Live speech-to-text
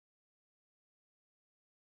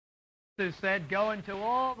who said, "Go into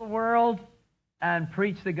all the world and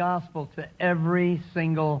preach the gospel to every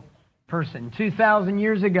single person." 2,000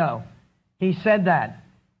 years ago, he said that.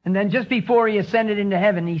 And then just before he ascended into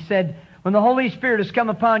heaven, he said, "When the Holy Spirit has come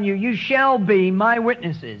upon you, you shall be my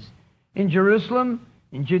witnesses in Jerusalem,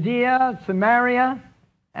 in Judea, Samaria,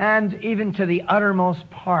 and even to the uttermost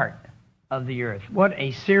part of the earth." What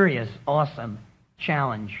a serious, awesome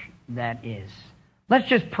challenge that is. Let's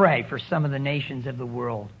just pray for some of the nations of the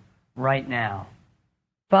world right now.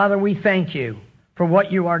 Father, we thank you for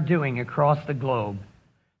what you are doing across the globe.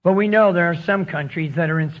 But we know there are some countries that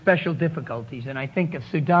are in special difficulties, and I think of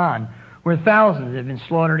Sudan, where thousands have been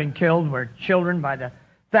slaughtered and killed, where children by the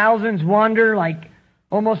thousands wander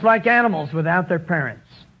almost like animals without their parents.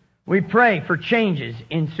 We pray for changes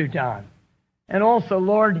in Sudan. And also,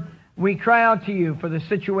 Lord, we cry out to you for the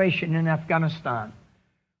situation in Afghanistan,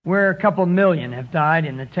 where a couple million have died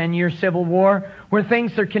in the 10-year civil war, where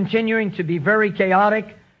things are continuing to be very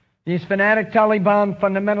chaotic. These fanatic Taliban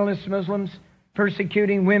fundamentalist Muslims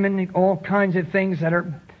persecuting women, all kinds of things that are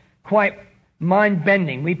quite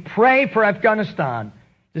mind-bending. We pray for Afghanistan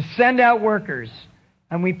to send out workers,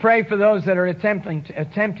 and we pray for those that are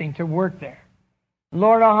attempting to work there.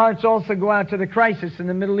 Lord, our hearts also go out to the crisis in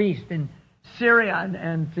the Middle East, in Syria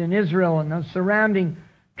and in Israel and those surrounding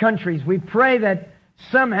countries. We pray that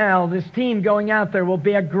somehow this team going out there will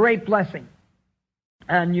be a great blessing,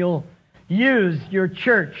 and you'll use your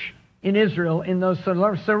church in Israel, in those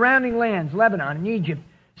surrounding lands, Lebanon and Egypt,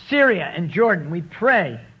 Syria and Jordan. We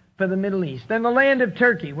pray for the Middle East. And the land of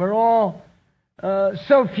Turkey, where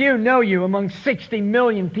so few know you among 60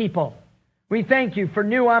 million people. We thank you for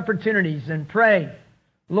new opportunities and pray,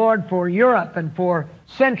 Lord, for Europe and for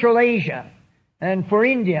Central Asia and for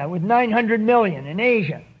India with 900 million, in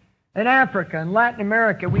Asia and Africa and Latin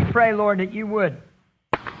America. We pray, Lord, that you would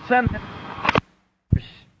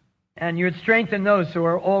and you would strengthen those who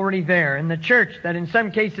are already there. In the church that in some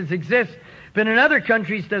cases exists, but in other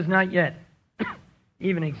countries does not yet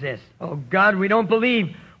even exist. Oh God, we don't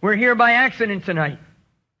believe we're here by accident tonight.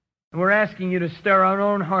 And we're asking you to stir our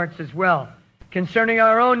own hearts as well concerning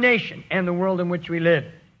our own nation and the world in which we live.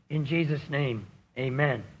 In Jesus' name,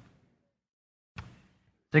 amen.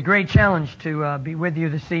 It's a great challenge to be with you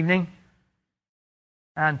this evening.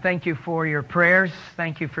 And thank you for your prayers.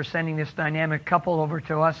 Thank you for sending this dynamic couple over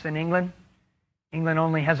to us in England. England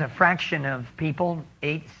only has a fraction of people,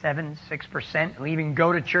 8, 7, 6%, who even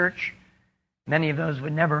go to church. Many of those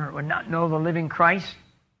would not know the living Christ.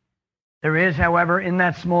 There is, however, in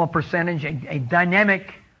that small percentage, a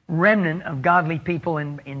dynamic remnant of godly people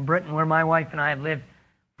in Britain, where my wife and I have lived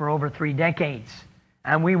for over 3 decades.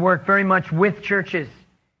 And we work very much with churches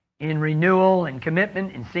in renewal and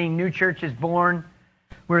commitment and seeing new churches born.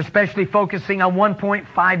 We're especially focusing on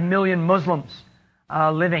 1.5 million Muslims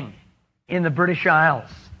living in the British Isles.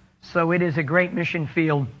 So it is a great mission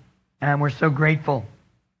field, and we're so grateful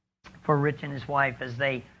for Rich and his wife as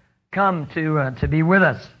they come to be with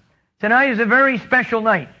us. Tonight is a very special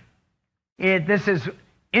night. This is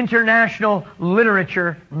International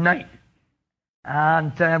Literature Night.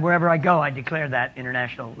 And wherever I go, I declare that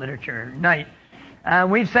International Literature Night.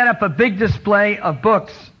 We've set up a big display of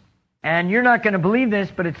books. And you're not going to believe this,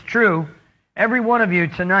 but it's true. Every one of you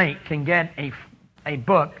tonight can get a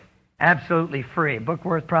book absolutely free. A book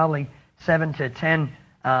worth probably $7 to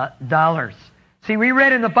 $10. See, we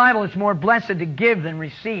read in the Bible it's more blessed to give than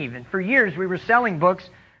receive. And for years we were selling books.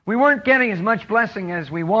 We weren't getting as much blessing as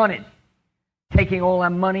we wanted. Taking all that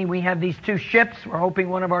money, we have these 2 ships. We're hoping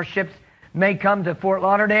one of our ships may come to Fort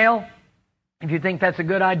Lauderdale. If you think that's a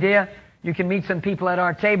good idea, you can meet some people at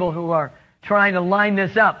our table who are trying to line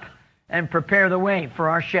this up and prepare the way for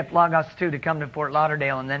our ship, Lagos 2, to come to Fort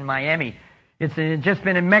Lauderdale and then Miami. It's just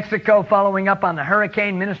been in Mexico, following up on the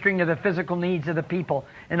hurricane, ministering to the physical needs of the people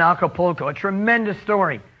in Acapulco. A tremendous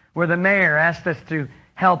story where the mayor asked us to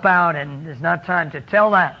help out, and there's not time to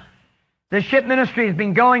tell that. This ship ministry has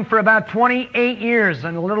been going for about 28 years,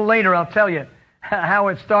 and a little later I'll tell you how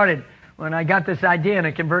it started when I got this idea in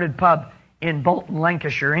a converted pub in Bolton,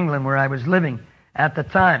 Lancashire, England, where I was living at the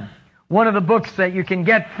time. One of the books that you can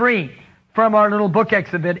get free from our little book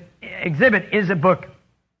exhibit is a book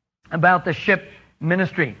about the ship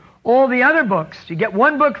ministry. All the other books, you get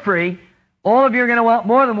 1 book free. All of you are going to want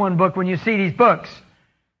more than 1 book when you see these books.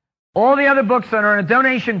 All the other books are on a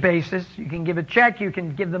donation basis. You can give a check. You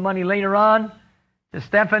can give the money later on to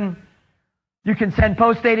Stephan. You can send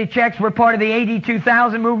post-dated checks. We're part of the AD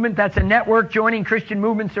 2000 movement. That's a network joining Christian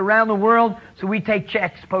movements around the world. So we take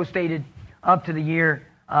checks post-dated up to the year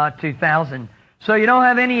 2000. So you don't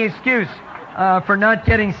have any excuse for not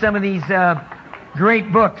getting some of these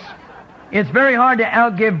great books. It's very hard to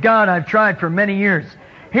outgive God. I've tried for many years.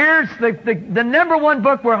 Here's the number one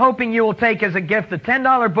book we're hoping you will take as a gift, the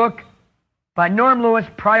 $10 book by Norm Lewis,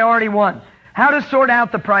 Priority One. How to sort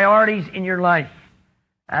out the priorities in your life.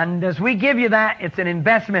 And as we give you that, it's an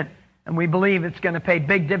investment, and we believe it's going to pay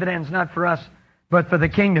big dividends, not for us, but for the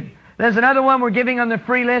kingdom. There's another one we're giving on the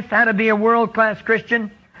free list, How to Be a World-Class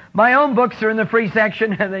Christian. My own books are in the free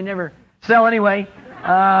section. They never sell anyway.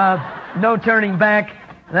 No Turning Back.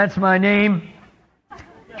 That's my name.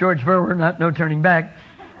 George Verwer, not No Turning Back.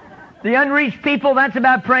 The Unreached People, that's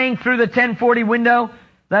about praying through the 1040 window.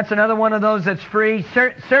 That's another one of those that's free.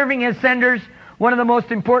 Serving as Senders, one of the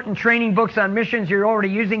most important training books on missions. You're already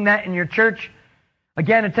using that in your church.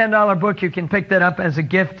 Again, a $10 book. You can pick that up as a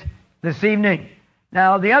gift this evening.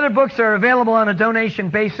 Now, the other books are available on a donation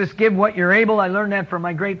basis. Give what you're able. I learned that from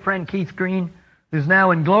my great friend Keith Green, who's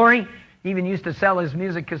now in glory. He even used to sell his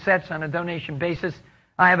music cassettes on a donation basis.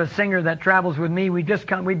 I have a singer that travels with me. We've just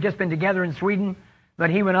been together in Sweden, but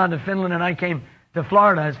he went on to Finland and I came to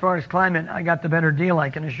Florida. As far as climate, I got the better deal, I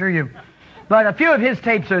can assure you. But a few of his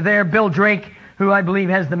tapes are there. Bill Drake, who I believe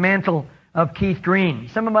has the mantle of Keith Green.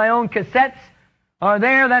 Some of my own cassettes are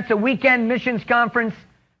there. That's a weekend missions conference.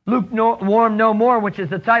 Lukewarm No More, which is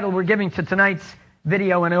the title we're giving to tonight's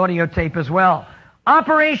video and audio tape as well.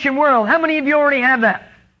 Operation World. How many of you already have that?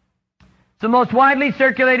 It's the most widely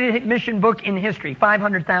circulated mission book in history.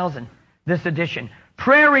 500,000 this edition.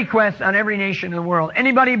 Prayer requests on every nation in the world.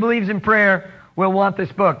 Anybody who believes in prayer will want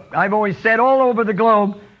this book. I've always said all over the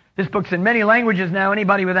globe, this book's in many languages now.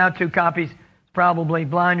 Anybody without 2 copies is probably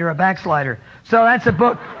blind or a backslider. So that's a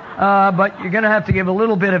book, but you're going to have to give a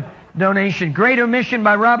little bit of donation. Greater Mission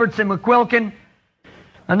by Robertson McQuilkin.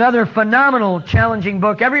 Another phenomenal, challenging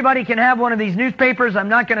book. Everybody can have one of these newspapers. I'm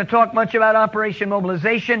not going to talk much about Operation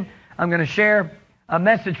Mobilization. I'm going to share a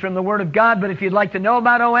message from the Word of God, but if you'd like to know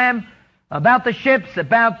about OM, about the ships,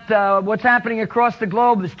 about what's happening across the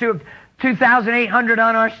globe, there's 2,800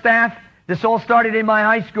 on our staff. This all started in my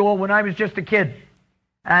high school when I was just a kid,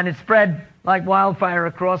 and it spread like wildfire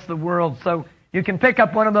across the world. So you can pick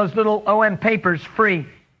up one of those little OM papers free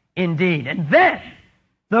indeed. And then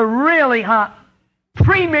the really hot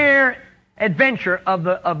premier adventure of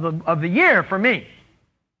the year for me,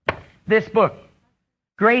 this book,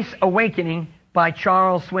 Grace Awakening by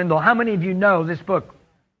Charles Swindoll. How many of you know this book?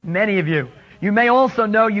 Many of you. You may also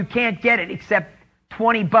know you can't get it except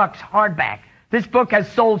 $20 hardback. This book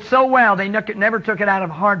has sold so well they never took it out of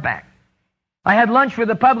hardback. I had lunch with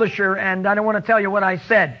the publisher, and I don't want to tell you what I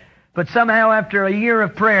said, but somehow after a year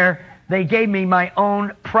of prayer, they gave me my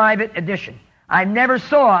own private edition. I never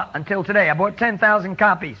saw until today. I bought 10,000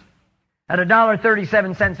 copies at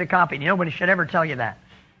 $1.37 a copy. Nobody should ever tell you that.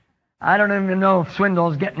 I don't even know if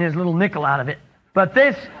Swindoll's getting his little nickel out of it. But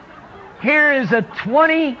this, here is a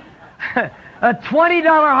 $20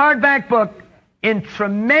 hardback book in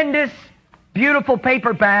tremendous, beautiful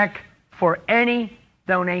paperback for any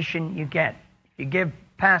donation you get. If you give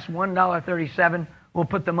past $1.37, we'll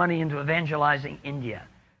put the money into evangelizing India.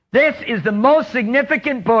 This is the most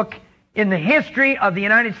significant book in the history of the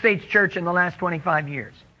United States Church in the last 25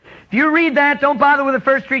 years. If you read that, don't bother with the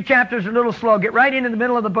first 3 chapters, a little slow. Get right into the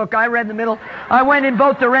middle of the book. I read the middle. I went in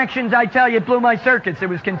both directions. I tell you, it blew my circuits. It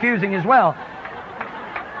was confusing as well.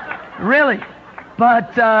 Really.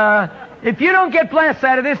 But if you don't get blessed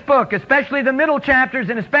out of this book, especially the middle chapters,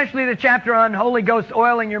 and especially the chapter on Holy Ghost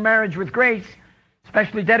oiling your marriage with grace,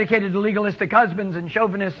 especially dedicated to legalistic husbands and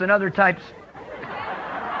chauvinists and other types.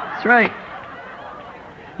 That's right.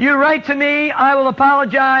 You write to me, I will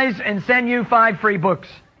apologize and send you 5 free books.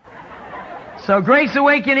 So Grace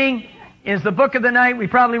Awakening is the book of the night. We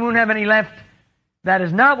probably won't have any left. That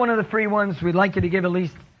is not one of the free ones. We'd like you to give at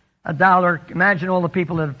least $1. Imagine all the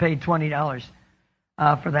people that have paid $20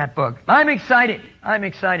 for that book. I'm excited. I'm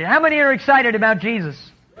excited. How many are excited about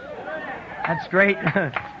Jesus? That's great.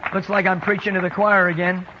 Looks like I'm preaching to the choir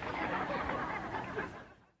again.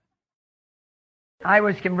 I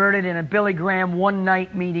was converted in a Billy Graham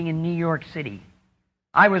one-night meeting in New York City.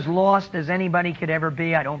 I was lost as anybody could ever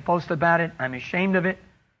be. I don't boast about it. I'm ashamed of it.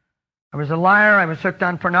 I was a liar. I was hooked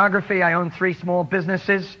on pornography. I owned 3 small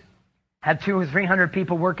businesses. Had 200 or 300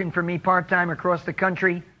 people working for me part-time across the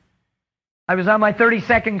country. I was on my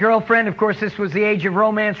 32nd girlfriend. Of course, this was the age of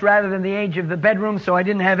romance rather than the age of the bedroom, so I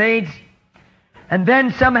didn't have AIDS. And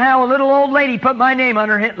then somehow a little old lady put my name on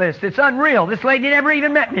her hit list. It's unreal. This lady never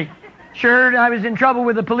even met me. Sure, I was in trouble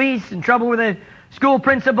with the police, in trouble with a school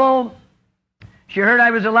principal. She heard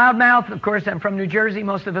I was a loudmouth. Of course, I'm from New Jersey.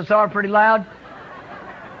 Most of us are pretty loud.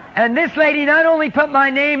 And this lady not only put my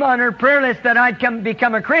name on her prayer list that I'd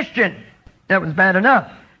become a Christian. That was bad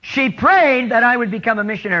enough. She prayed that I would become a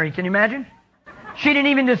missionary. Can you imagine? She didn't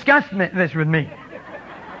even discuss this with me.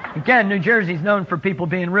 Again, New Jersey's known for people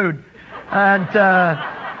being rude. And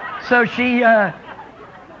so she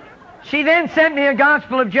then sent me a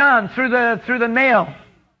Gospel of John through the mail.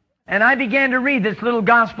 And I began to read this little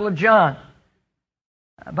Gospel of John.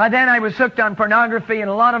 By then I was hooked on pornography and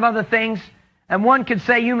a lot of other things. And one could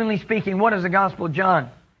say, humanly speaking, what is the Gospel of John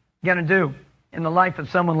going to do in the life of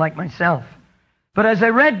someone like myself? But as I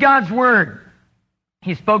read God's Word,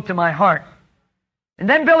 He spoke to my heart. And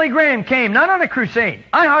then Billy Graham came, not on a crusade.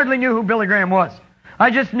 I hardly knew who Billy Graham was. I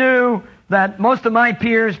just knew that most of my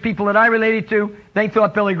peers, people that I related to, they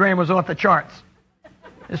thought Billy Graham was off the charts.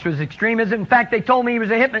 This was extremism. In fact, they told me he was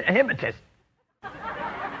a hypnotist.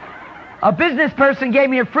 A business person gave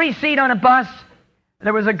me a free seat on a bus.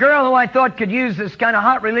 There was a girl who I thought could use this kind of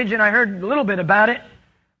hot religion. I heard a little bit about it.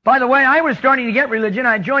 By the way, I was starting to get religion.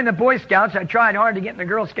 I joined the Boy Scouts. I tried hard to get in the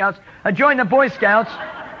Girl Scouts. I joined the Boy Scouts.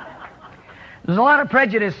 There's a lot of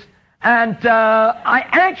prejudice. And I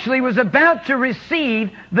actually was about to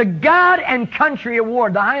receive the God and Country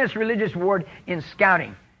Award, the highest religious award in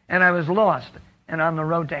scouting. And I was lost and on the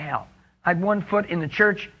road to hell. I had one foot in the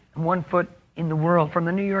church and one foot in the world. From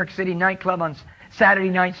the New York City nightclub on Saturday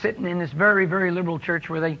night, sitting in this very, very liberal church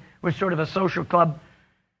where they was sort of a social club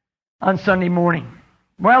on Sunday morning.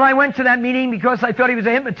 Well, I went to that meeting because I thought he was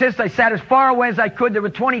a hypnotist. I sat as far away as I could. There were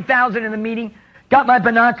 20,000 in the meeting. Got my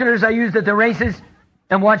binoculars I used at the races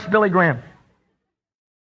and watched Billy Graham.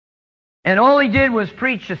 And all he did was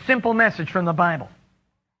preach a simple message from the Bible.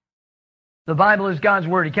 The Bible is God's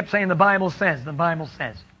Word. He kept saying, the Bible says, the Bible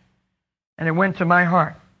says. And it went to my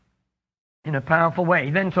heart in a powerful way.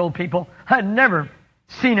 He then told people, I'd never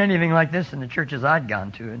seen anything like this in the churches I'd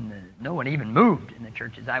gone to, and no one even moved in the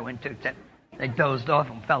churches I went to, except they dozed off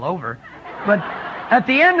and fell over. But at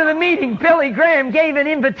the end of the meeting, Billy Graham gave an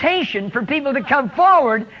invitation for people to come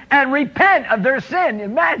forward and repent of their sin.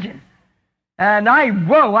 Imagine. And I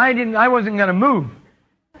wasn't going to move.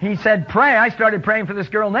 He said, pray. I started praying for this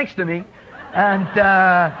girl next to me. And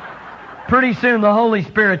pretty soon the Holy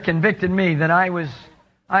Spirit convicted me that I was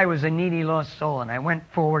a needy, lost soul. And I went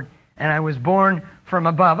forward and I was born from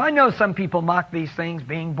above. I know some people mock these things,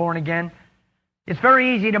 being born again. It's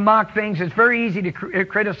very easy to mock things. It's very easy to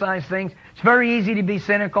criticize things. It's very easy to be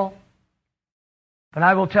cynical. But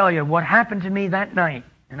I will tell you, what happened to me that night,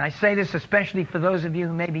 and I say this especially for those of you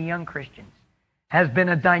who may be young Christians, has been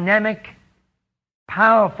a dynamic,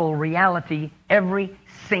 powerful reality every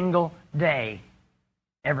single day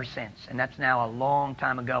ever since. And that's now a long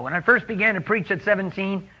time ago. When I first began to preach at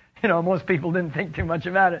 17, most people didn't think too much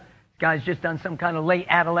about it. This guy's just done some kind of late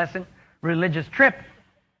adolescent religious trip.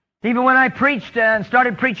 Even when I preached and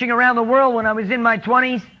started preaching around the world when I was in my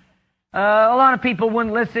 20s, a lot of people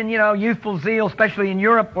wouldn't listen, youthful zeal, especially in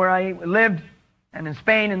Europe where I lived, and in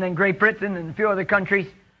Spain, and then Great Britain, and a few other countries.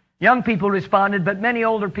 Young people responded, but many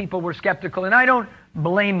older people were skeptical, and I don't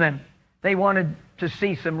blame them. They wanted to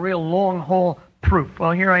see some real long-haul proof.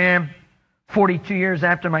 Well, here I am, 42 years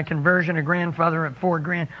after my conversion, a grandfather of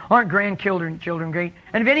 4 Aren't grandchildren great?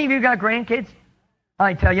 And if any of you got grandkids,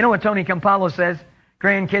 I tell you, what Tony Campolo says?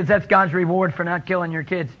 Grandkids, that's God's reward for not killing your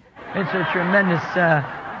kids. It's a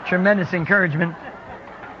tremendous encouragement.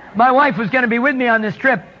 My wife was going to be with me on this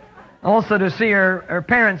trip, also to see her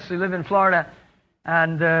parents who live in Florida.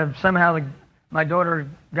 And somehow my daughter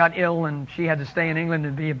got ill and she had to stay in England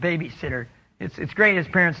and be a babysitter. It's great as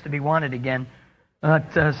parents to be wanted again,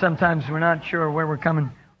 but sometimes we're not sure where we're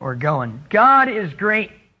coming or going. God is great.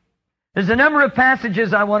 There's a number of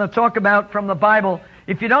passages I want to talk about from the Bible.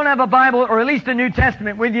 If you don't have a Bible, or at least a New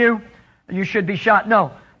Testament with you, you should be shot.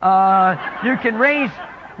 No. You can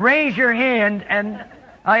raise your hand, and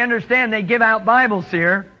I understand they give out Bibles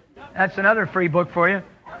here. That's another free book for you.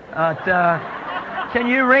 Can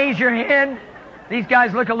you raise your hand? These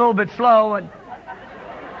guys look a little bit slow. And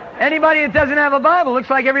anybody that doesn't have a Bible, looks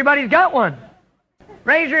like everybody's got one.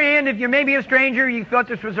 Raise your hand if you're maybe a stranger, you thought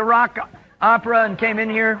this was a rock opera and came in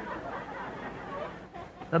here.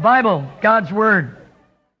 The Bible, God's Word.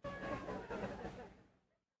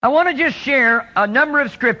 I want to just share a number of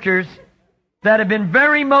scriptures that have been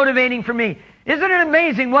very motivating for me. Isn't it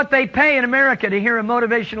amazing what they pay in America to hear a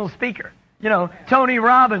motivational speaker? Tony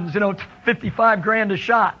Robbins, $55,000 a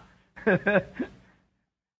shot.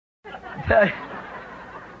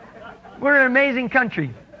 We're an amazing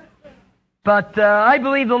country. But I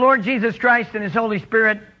believe the Lord Jesus Christ and His Holy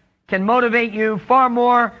Spirit can motivate you far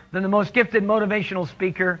more than the most gifted motivational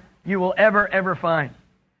speaker you will ever find.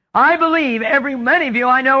 I believe many of you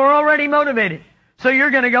I know are already motivated. So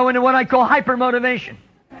you're going to go into what I call hyper-motivation.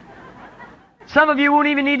 Some of you won't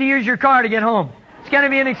even need to use your car to get home. It's going to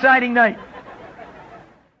be an exciting night.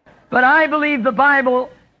 But I believe the Bible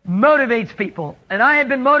motivates people. And I have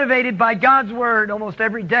been motivated by God's Word almost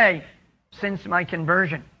every day since my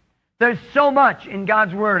conversion. There's so much in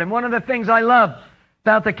God's Word. And one of the things I love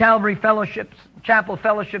about the Calvary fellowships, chapel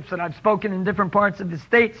fellowships that I've spoken in different parts of the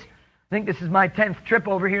States, I think this is my 10th trip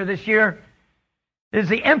over here this year, is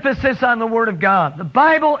the emphasis on the Word of God. The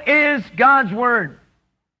Bible is God's Word.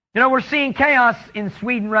 You know, we're seeing chaos in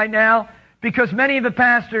Sweden right now because many of the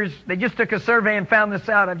pastors, they just took a survey and found this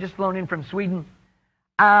out. I've just flown in from Sweden.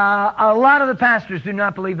 A lot of the pastors do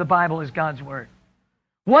not believe the Bible is God's Word.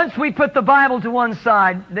 Once we put the Bible to one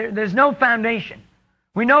side, there's no foundation.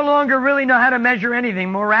 We no longer really know how to measure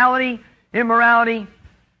anything. Morality, immorality,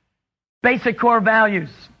 basic core values.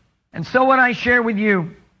 And so what I share with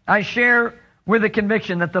you, I share with the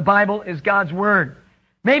conviction that the Bible is God's Word.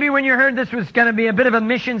 Maybe when you heard this was going to be a bit of a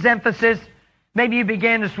missions emphasis, maybe you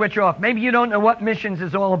began to switch off. Maybe you don't know what missions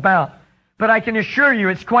is all about. But I can assure you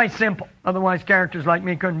it's quite simple. Otherwise, characters like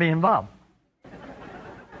me couldn't be involved.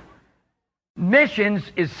 Missions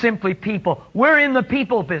is simply people. We're in the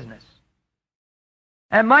people business.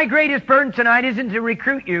 And my greatest burden tonight isn't to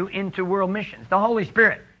recruit you into world missions. The Holy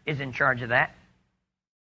Spirit is in charge of that.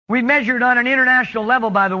 We've measured on an international level,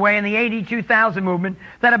 by the way, in the 82,000 movement,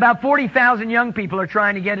 that about 40,000 young people are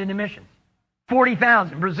trying to get into missions.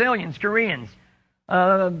 40,000. Brazilians, Koreans,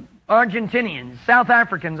 Argentinians, South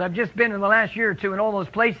Africans. I've just been in the last year or two in all those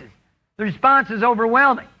places. The response is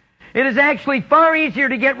overwhelming. It is actually far easier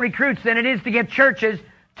to get recruits than it is to get churches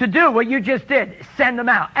to do what you just did. Send them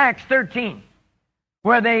out. Acts 13,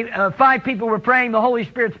 where 5 people were praying, the Holy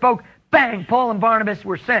Spirit spoke, bang, Paul and Barnabas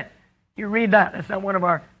were sent. You read that. That's not one of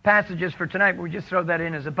our passages for tonight, but we just throw that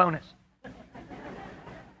in as a bonus.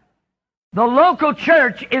 The local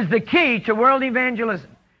church is the key to world evangelism.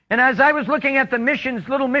 And as I was looking at the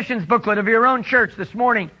little missions booklet of your own church this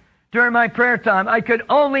morning during my prayer time, I could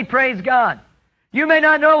only praise God. You may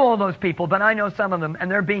not know all those people, but I know some of them,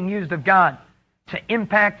 and they're being used of God to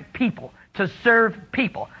impact people, to serve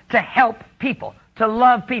people, to help people, to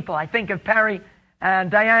love people. I think of Perry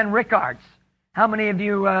and Diane Rickards. How many of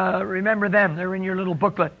you remember them? They're in your little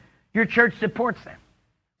booklet. Your church supports them.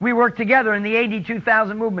 We work together in the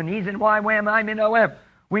 82,000 movement. He's in YWAM, I'm in OM.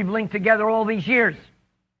 We've linked together all these years.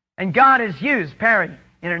 And God has used Perry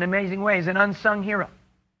in an amazing way as an unsung hero.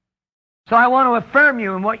 So I want to affirm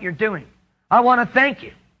you in what you're doing. I want to thank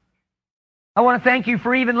you. I want to thank you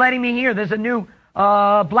for even letting me hear. There's a new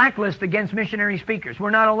blacklist against missionary speakers. We're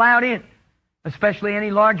not allowed in, especially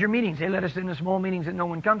any larger meetings. They let us in the small meetings that no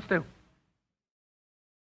one comes to.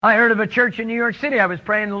 I heard of a church in New York City. I was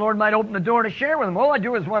praying the Lord might open the door to share with them. All I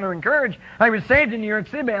do is want to encourage. I was saved in New York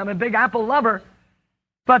City. I'm a big Apple lover.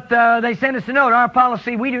 But they sent us a note. Our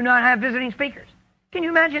policy, we do not have visiting speakers. Can you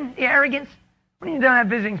imagine the arrogance? When you don't have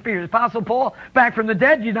visiting speakers. Apostle Paul, back from the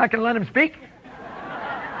dead, you're not going to let him speak?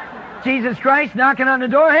 Jesus Christ knocking on the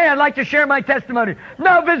door. Hey, I'd like to share my testimony.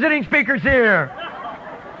 No visiting speakers here.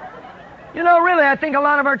 You know, really, I think a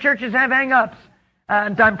lot of our churches have hang-ups.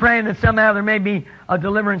 And I'm praying that somehow there may be a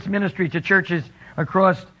deliverance ministry to churches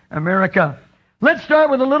across America. Let's start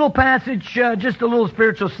with a little passage, just a little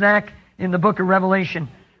spiritual snack in the book of Revelation.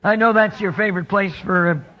 I know that's your favorite place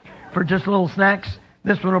for just little snacks.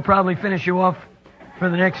 This one will probably finish you off for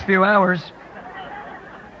the next few hours.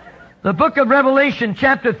 The book of Revelation,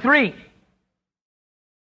 chapter 3.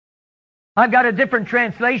 I've got a different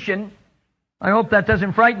translation. I hope that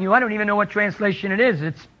doesn't frighten you. I don't even know what translation it is.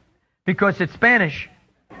 It's because it's Spanish.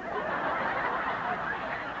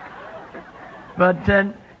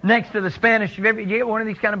 But next to the Spanish, you get one of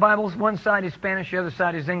these kind of Bibles? One side is Spanish, the other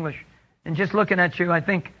side is English. And just looking at you, I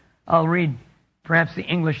think I'll read perhaps the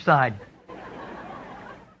English side.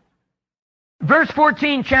 Verse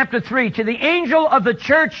 14, chapter 3, to the angel of the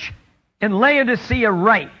church in Laodicea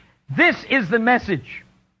write, this is the message.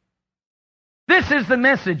 This is the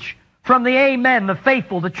message from the Amen, the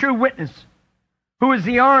faithful, the true witness, who is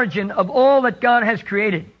the origin of all that God has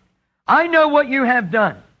created. I know what you have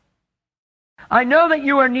done. I know that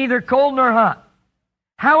you are neither cold nor hot.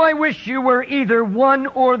 How I wish you were either one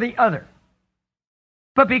or the other.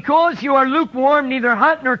 But because you are lukewarm, neither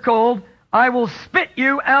hot nor cold, I will spit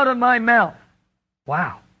you out of my mouth.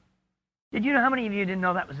 Wow. Did you know how many of you didn't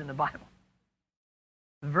know that was in the Bible?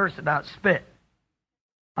 The verse about spit.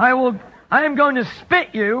 I am going to spit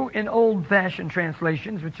you, in old-fashioned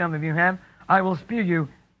translations, which some of you have, I will spew you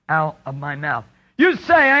out of my mouth. You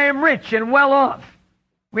say, I am rich and well off.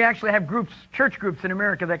 We actually have groups, church groups in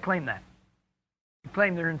America that claim that. They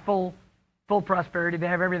claim they're in full prosperity. They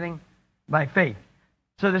have everything by faith.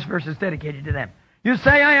 So this verse is dedicated to them. You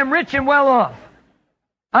say, I am rich and well off.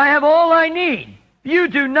 I have all I need. You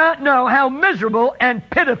do not know how miserable and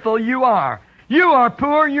pitiful you are. You are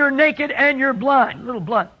poor, you're naked, and you're blind. A little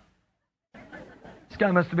blunt. This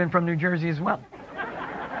guy must have been from New Jersey as well.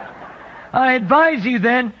 I advise you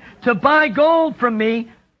then to buy gold from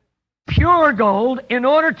me, pure gold, in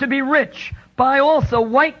order to be rich. Buy also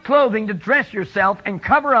white clothing to dress yourself and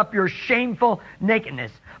cover up your shameful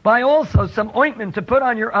nakedness. Buy also some ointment to put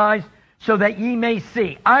on your eyes, so that ye may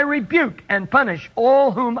see. I rebuke and punish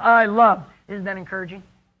all whom I love. Isn't that encouraging?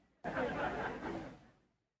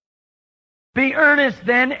 Be earnest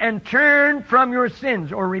then and turn from your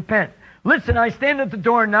sins, or repent. Listen, I stand at the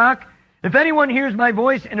door and knock. If anyone hears my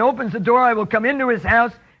voice and opens the door, I will come into his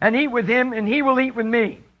house and eat with him, and he will eat with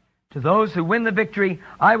me. To those who win the victory,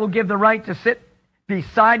 I will give the right to sit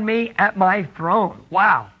beside me at my throne.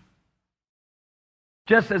 Wow.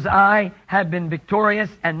 Just as I have been victorious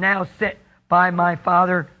and now sit by my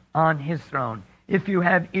Father on his throne. If you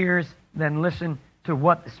have ears, then listen to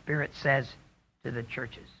what the Spirit says to the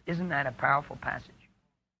churches. Isn't that a powerful passage?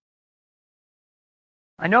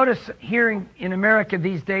 I notice here in America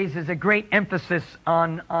these days there's a great emphasis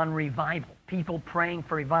on revival. People praying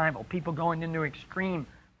for revival. People going into extreme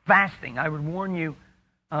fasting. I would warn you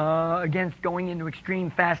against going into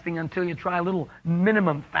extreme fasting until you try a little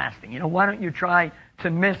minimum fasting. Why don't you try to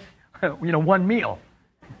miss, one meal?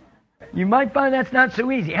 You might find that's not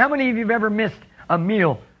so easy. How many of you have ever missed a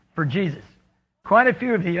meal for Jesus? Quite a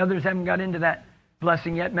few of you. Others haven't got into that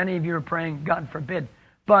blessing yet. Many of you are praying, God forbid.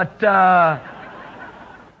 But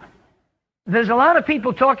there's a lot of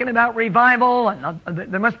people talking about revival, and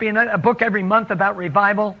there must be a book every month about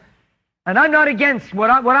revival. And I'm not against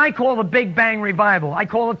what I call the Big Bang revival. I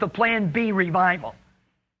call it the Plan B revival.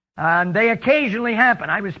 And they occasionally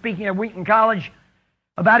happen. I was speaking at Wheaton College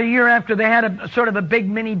about a year after they had a sort of a big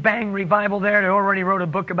mini bang revival there. They already wrote a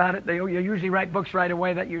book about it. They usually write books right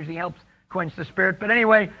away. That usually helps quench the spirit. But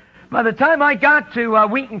anyway, by the time I got to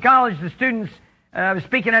Wheaton College, the students, I was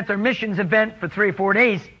speaking at their missions event for 3 or 4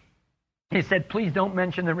 days. They said, please don't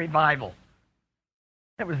mention the revival.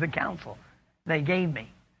 That was the counsel they gave me.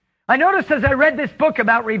 I noticed as I read this book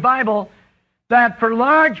about revival that for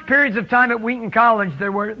large periods of time at Wheaton College,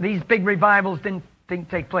 these big revivals didn't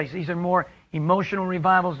take place. These are more emotional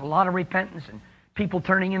revivals, a lot of repentance, and people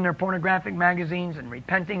turning in their pornographic magazines and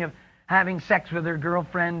repenting of having sex with their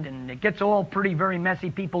girlfriend, and it gets all very messy,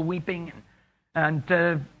 people weeping. And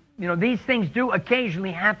these things do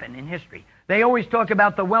occasionally happen in history. They always talk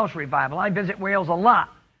about the Welsh revival. I visit Wales a lot.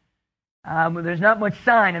 There's not much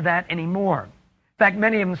sign of that anymore. In fact,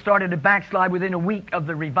 many of them started to backslide within a week of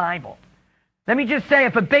the revival. Let me just say,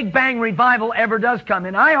 if a Big Bang revival ever does come,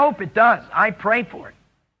 and I hope it does, I pray for it.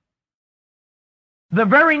 The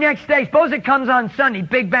very next day, suppose it comes on Sunday,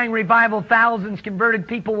 Big Bang revival, thousands converted,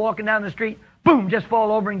 people walking down the street, boom, just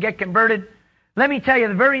fall over and get converted. Let me tell you,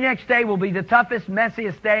 the very next day will be the toughest,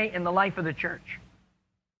 messiest day in the life of the church.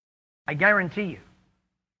 I guarantee you.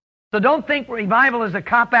 So don't think revival is a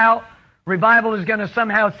cop-out. Revival is going to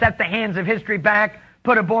somehow set the hands of history back,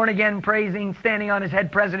 put a born-again, praising, standing on his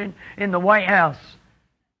head president in the White House.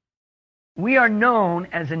 We are known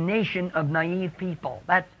as a nation of naive people.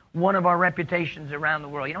 That's one of our reputations around the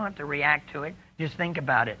world. You don't have to react to it. Just think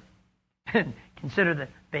about it. Consider the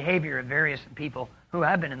behavior of various people who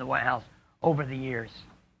have been in the White House over the years.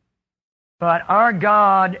 But our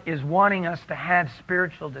God is wanting us to have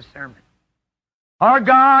spiritual discernment. Our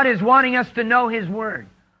God is wanting us to know His Word.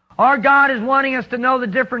 Our God is wanting us to know the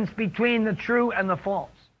difference between the true and the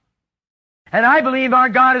false. And I believe our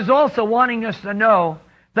God is also wanting us to know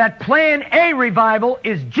that Plan A revival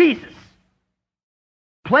is Jesus.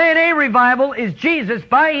 Plan A revival is Jesus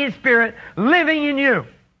by His Spirit living in you.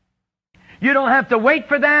 You don't have to wait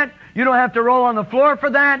for that. You don't have to roll on the floor for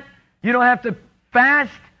that. You don't have to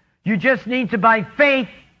fast. You just need to, by faith,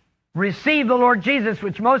 receive the Lord Jesus,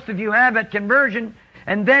 which most of you have at conversion,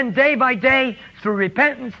 and then day by day, through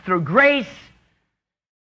repentance, through grace,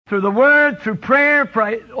 through the Word, through prayer,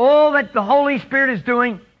 all that the Holy Spirit is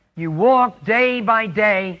doing, you walk day by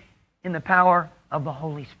day in the power of the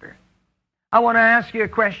Holy Spirit. I want to ask you a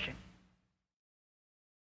question.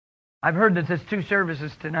 I've heard that there's 2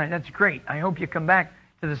 services tonight. That's great. I hope you come back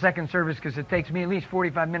to the second service, because it takes me at least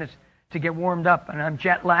 45 minutes to get warmed up, and I'm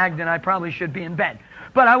jet lagged, and I probably should be in bed.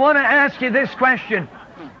 But I want to ask you this question.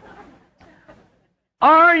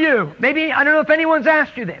 Are you, maybe, I don't know if anyone's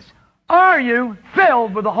asked you this, are you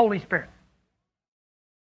filled with the Holy Spirit?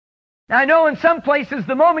 Now, I know in some places,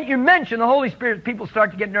 the moment you mention the Holy Spirit, people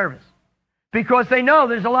start to get nervous, because they know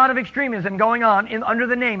there's a lot of extremism going on under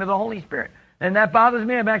the name of the Holy Spirit. And that bothers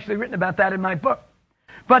me. I've actually written about that in my book.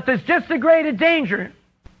 But there's just a greater danger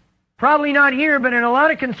probably not here, but in a lot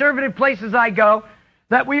of conservative places I go,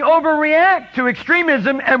 that we overreact to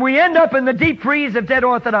extremism and we end up in the deep freeze of dead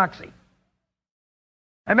orthodoxy.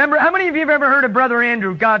 I remember, how many of you have ever heard of Brother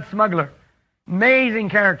Andrew, God's smuggler? Amazing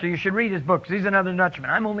character. You should read his books. He's another Dutchman.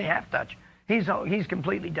 I'm only half Dutch. He's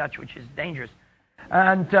completely Dutch, which is dangerous.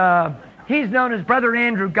 And he's known as Brother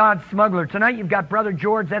Andrew, God's smuggler. Tonight you've got Brother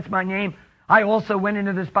George. That's my name. I also went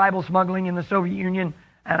into this Bible smuggling in the Soviet Union,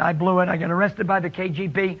 and I blew it. I got arrested by the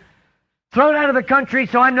KGB, thrown out of the country,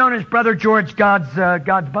 so I'm known as Brother George, God's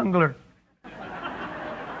bungler.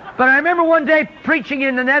 But I remember one day preaching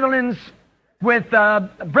in the Netherlands with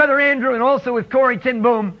Brother Andrew and also with Corrie ten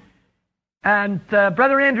Boom. And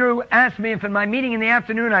Brother Andrew asked me if in my meeting in the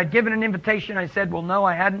afternoon I'd given an invitation. I said, well, no,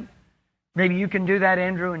 I hadn't. Maybe you can do that,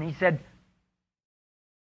 Andrew. And he said,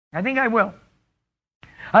 I think I will.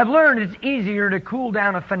 I've learned it's easier to cool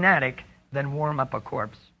down a fanatic than warm up a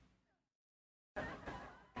corpse.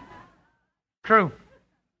 True.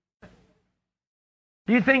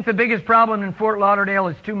 Do you think the biggest problem in Fort Lauderdale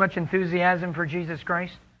is too much enthusiasm for Jesus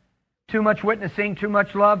Christ? Too much witnessing, too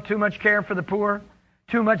much love, too much care for the poor,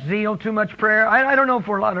 too much zeal, too much prayer? I don't know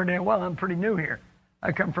Fort Lauderdale well. I'm pretty new here.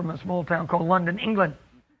 I come from a small town called London, England.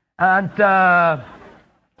 And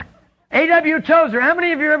A.W. Tozer. How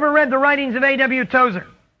many of you ever read the writings of A.W. Tozer?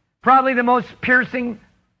 Probably the most piercing,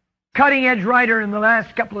 cutting-edge writer in the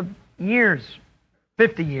last couple of years,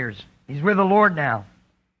 50 years. He's with the Lord now.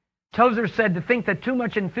 Tozer said to think that too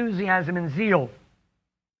much enthusiasm and zeal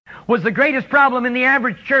was the greatest problem in the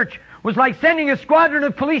average church was like sending a squadron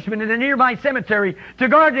of policemen to the nearby cemetery to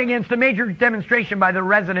guard against a major demonstration by the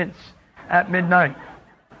residents at midnight.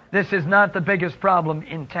 This is not the biggest problem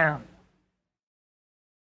in town.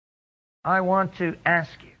 I want to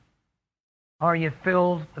ask you, are you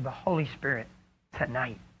filled with the Holy Spirit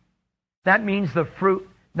tonight? That means the fruit.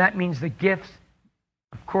 That means the gifts.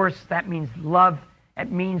 Of course, that means love.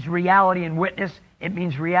 It means reality and witness. It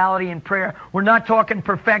means reality and prayer. We're not talking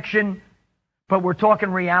perfection, but we're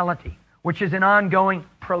talking reality, which is an ongoing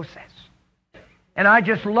process. And I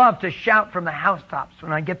just love to shout from the housetops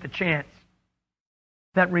when I get the chance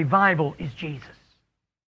that revival is Jesus.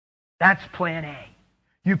 That's plan A.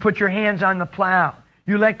 You put your hands on the plow.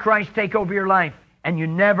 You let Christ take over your life, and you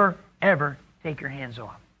never, ever take your hands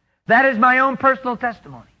off. That is my own personal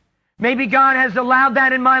testimony. Maybe God has allowed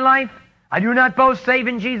that in my life. I do not boast save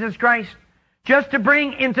in Jesus Christ. Just to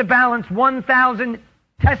bring into balance 1,000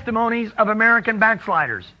 testimonies of American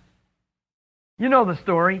backsliders. You know the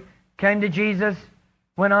story. Came to Jesus,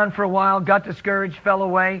 went on for a while, got discouraged, fell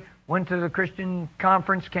away, went to the Christian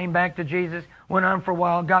conference, came back to Jesus, went on for a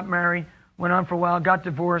while, got married, went on for a while, got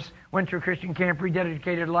divorced, went to a Christian camp,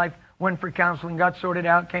 rededicated life, went for counseling, got sorted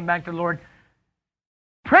out, came back to the Lord.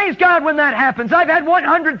 Praise God when that happens. I've had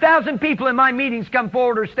 100,000 people in my meetings come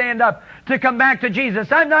forward or stand up to come back to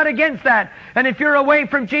Jesus. I'm not against that. And if you're away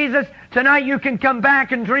from Jesus, tonight you can come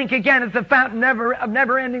back and drink again at the fountain of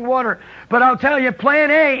never-ending water. But I'll tell you,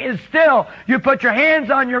 plan A is still, you put your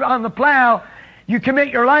hands on the plow, you commit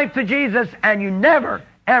your life to Jesus, and you never,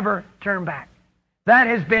 ever turn back. That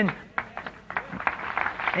has been...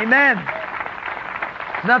 Amen.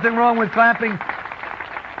 There's nothing wrong with clapping.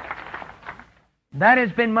 That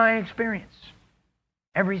has been my experience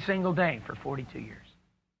every single day for 42 years.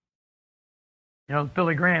 You know,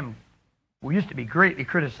 Billy Graham used to be greatly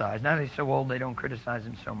criticized. Now he's so old they don't criticize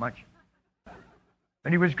him so much.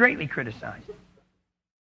 But he was greatly criticized.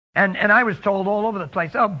 And I was told all over the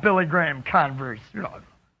place, oh, Billy Graham converts, you know,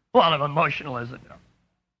 a lot of emotionalism. You know,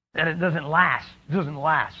 and it doesn't last. It doesn't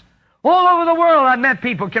last. All over the world I've met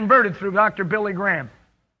people converted through Dr. Billy Graham.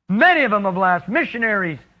 Many of them have lasted.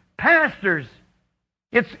 Missionaries, pastors.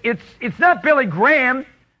 It's not Billy Graham.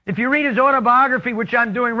 If you read his autobiography, which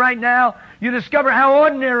I'm doing right now, you discover how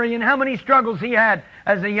ordinary and how many struggles he had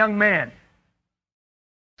as a young man.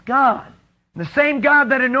 It's God. The same God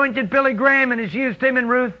that anointed Billy Graham and has used him and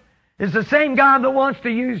Ruth is the same God that wants to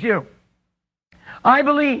use you. I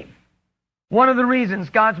believe one of the reasons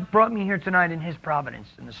God's brought me here tonight in His providence,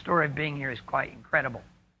 and the story of being here is quite incredible,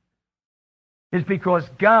 is because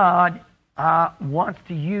God wants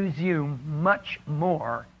to use you much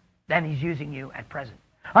more than He's using you at present.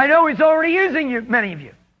 I know He's already using you, many of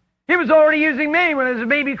you. He was already using me when I was a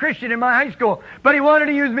baby Christian in my high school, but He wanted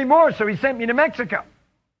to use me more, so He sent me to Mexico.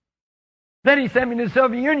 Then He sent me to the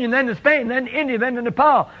Soviet Union, then to Spain, then to India, then to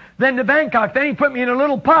Nepal, then to Bangkok. Then He put me in a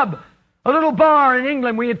little pub, a little bar in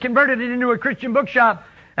England. We had converted it into a Christian bookshop,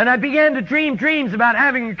 and I began to dream dreams about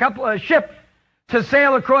having a ship to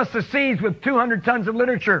sail across the seas with 200 tons of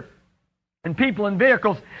literature and people and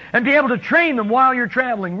vehicles, and be able to train them while you're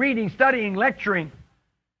traveling, reading, studying, lecturing.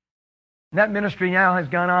 That ministry now has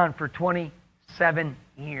gone on for 27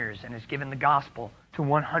 years and has given the gospel to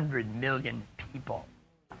 100 million people.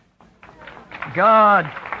 God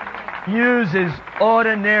uses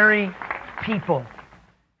ordinary people.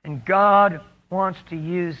 And God wants to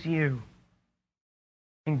use you.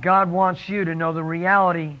 And God wants you to know the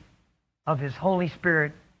reality of His Holy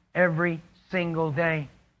Spirit every single day,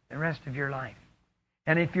 the rest of your life.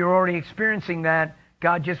 And if you're already experiencing that,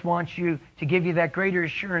 God just wants you to give you that greater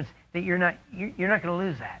assurance that you're not going to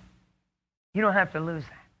lose that. You don't have to lose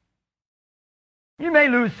that. You may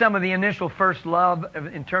lose some of the initial first love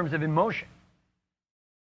in terms of emotion,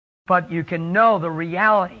 but you can know the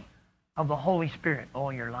reality of the Holy Spirit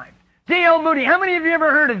all your life. D.L. Moody. How many of you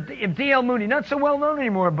ever heard of D.L. Moody? Not so well known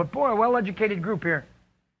anymore, but boy, a well-educated group here.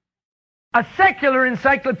 A secular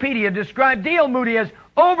encyclopedia described D.L. Moody as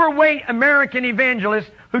overweight American evangelist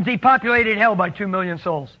who depopulated hell by 2 million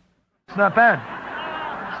souls. It's not bad.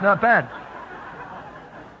 It's not bad.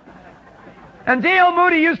 And D.L.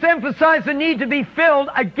 Moody used to emphasize the need to be filled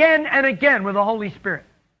again and again with the Holy Spirit.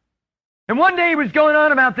 And one day he was going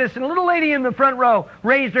on about this, and a little lady in the front row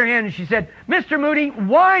raised her hand and she said, "Mr. Moody,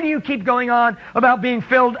 why do you keep going on about being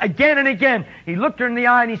filled again and again?" He looked her in the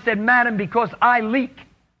eye and he said, "Madam, because I leak."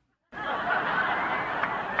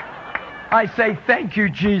 I say, thank you,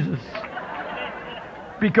 Jesus.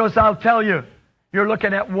 Because I'll tell you, you're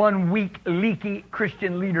looking at one weak, leaky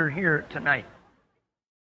Christian leader here tonight.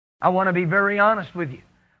 I want to be very honest with you.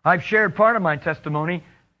 I've shared part of my testimony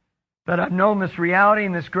that I've known this reality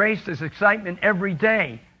and this grace, this excitement every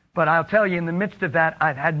day. But I'll tell you, in the midst of that,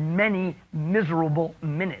 I've had many miserable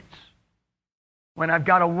minutes when I've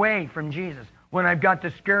got away from Jesus, when I've got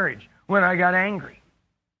discouraged, when I got angry.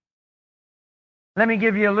 Let me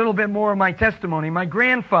give you a little bit more of my testimony. My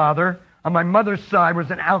grandfather, on my mother's side,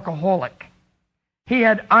 was an alcoholic. He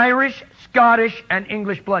had Irish, Scottish, and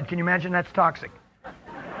English blood. Can you imagine? That's toxic.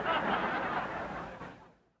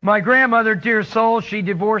 My grandmother, dear soul, she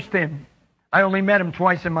divorced him. I only met him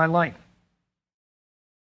twice in my life.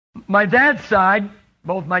 My dad's side,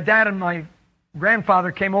 both my dad and my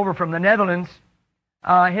grandfather came over from the Netherlands.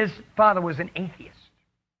 His father was an atheist.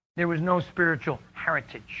 There was no spiritual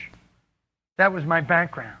heritage. That was my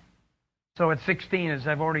background. So at 16, as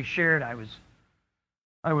I've already shared, I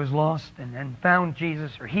was lost and then found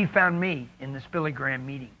Jesus, or he found me in this Billy Graham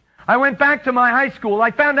meeting. I went back to my high school.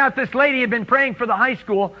 I found out this lady had been praying for the high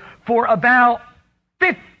school for about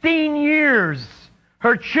 15 years.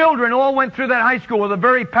 Her children all went through that high school with a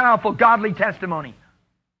very powerful, godly testimony.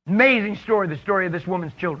 Amazing story, the story of this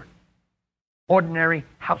woman's children. Ordinary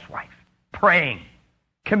housewife, praying,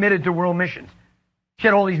 committed to world missions. She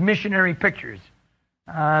had all these missionary pictures.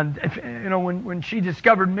 When she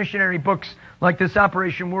discovered missionary books like this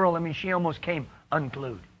Operation World, I mean, she almost came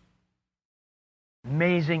unglued.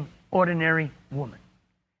 Amazing, ordinary woman.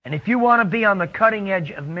 And if you want to be on the cutting edge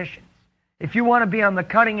of missions, if you want to be on the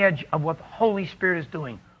cutting edge of what the Holy Spirit is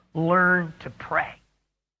doing, learn to pray.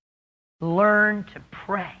 Learn to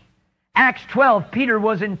pray. Acts 12, Peter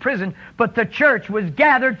was in prison, but the church was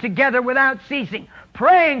gathered together without ceasing,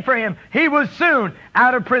 praying for him. He was soon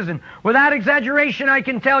out of prison. Without exaggeration, I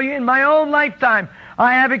can tell you, in my own lifetime,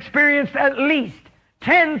 I have experienced at least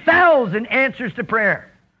 10,000 answers to prayer.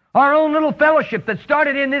 Our own little fellowship that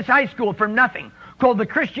started in this high school from nothing, called the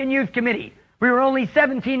Christian Youth Committee. We were only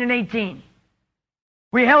 17 and 18.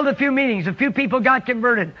 We held a few meetings. A few people got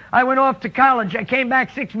converted. I went off to college. I came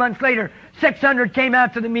back 6 months later. 600 came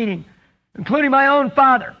out to the meeting, including my own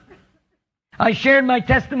father. I shared my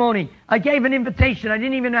testimony. I gave an invitation. I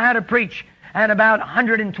didn't even know how to preach. And about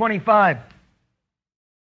 125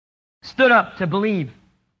 stood up to believe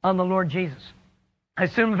on the Lord Jesus. I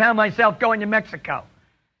soon found myself going to Mexico.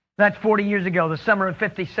 That's 40 years ago, the summer of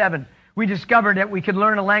 '57. We discovered that we could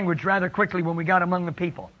learn a language rather quickly when we got among the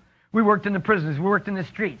people. We worked in the prisons. We worked in the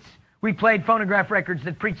streets. We played phonograph records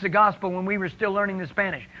that preached the gospel when we were still learning the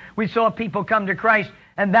Spanish. We saw people come to Christ,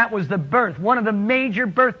 and that was the birth, one of the major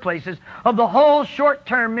birthplaces of the whole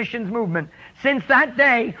short-term missions movement. Since that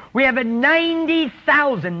day, we have had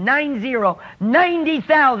 90,000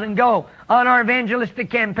 go on our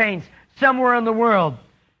evangelistic campaigns somewhere in the world.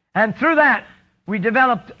 And through that, we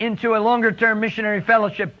developed into a longer-term missionary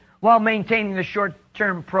fellowship while maintaining the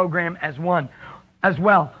short-term program as well.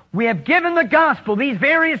 We have given the gospel, these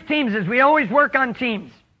various teams, as we always work on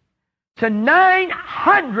teams, to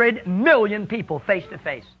 900 million people face to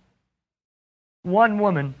face. One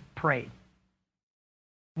woman prayed.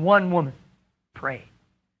 One woman prayed.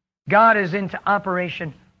 God is into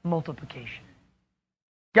Operation Multiplication.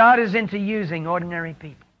 God is into using ordinary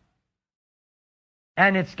people.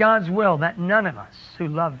 And it's God's will that none of us who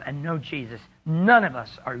love and know Jesus, none of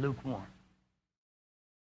us are lukewarm.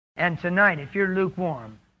 And tonight, if you're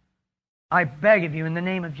lukewarm, I beg of you in the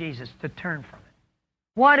name of Jesus to turn from it.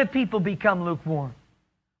 Why do people become lukewarm?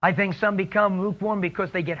 I think some become lukewarm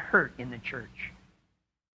because they get hurt in the church.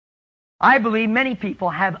 I believe many people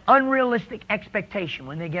have unrealistic expectation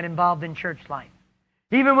when they get involved in church life.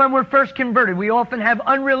 Even when we're first converted, we often have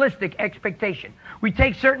unrealistic expectation. We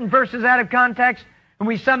take certain verses out of context, and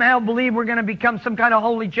we somehow believe we're going to become some kind of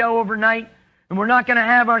holy Joe overnight, and we're not going to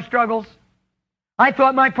have our struggles. I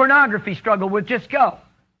thought my pornography struggle would just go.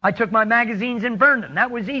 I took my magazines and burned them.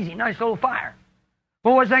 That was easy, nice little fire.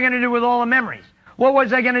 What was I going to do with all the memories? What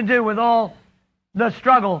was I going to do with all the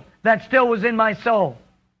struggle that still was in my soul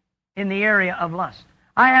in the area of lust?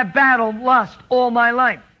 I have battled lust all my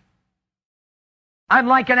life. I'm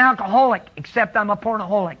like an alcoholic, except I'm a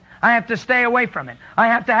pornoholic. I have to stay away from it. I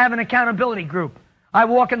have to have an accountability group. I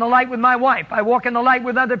walk in the light with my wife. I walk in the light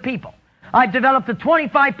with other people. I've developed a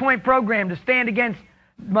 25-point program to stand against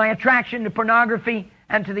my attraction to pornography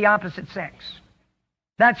and to the opposite sex.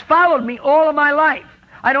 That's followed me all of my life.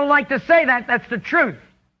 I don't like to say that. That's the truth.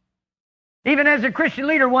 Even as a Christian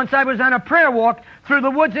leader, once I was on a prayer walk through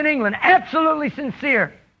the woods in England, absolutely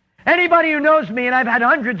sincere. Anybody who knows me, and I've had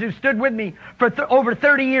hundreds who stood with me for over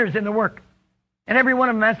 30 years in the work, and every one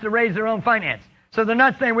of them has to raise their own finance. So they're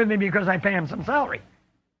not staying with me because I pay them some salary.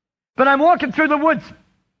 But I'm walking through the woods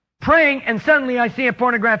praying, and suddenly I see a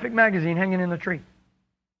pornographic magazine hanging in the tree.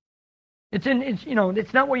 It's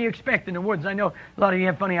not what you expect in the woods. I know a lot of you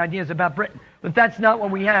have funny ideas about Britain, but that's not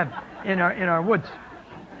what we have in our woods.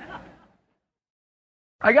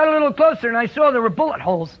 I got a little closer, and I saw there were bullet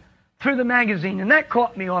holes through the magazine, and that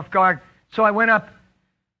caught me off guard. So I went up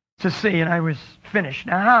to see, and I was finished.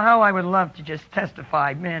 Now, how I would love to just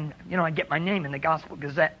testify, man, I get my name in the Gospel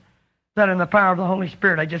Gazette, that in the power of the Holy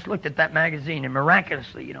Spirit, I just looked at that magazine and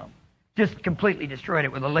miraculously, just completely destroyed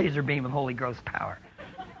it with a laser beam of Holy Ghost power.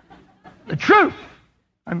 The truth.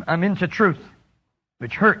 I'm into truth,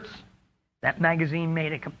 which hurts. That magazine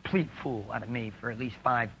made a complete fool out of me for at least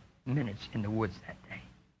 5 minutes in the woods that day.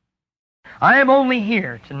 I am only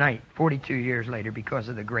here tonight, 42 years later, because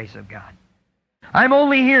of the grace of God. I'm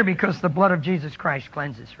only here because the blood of Jesus Christ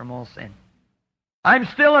cleanses from all sin. I'm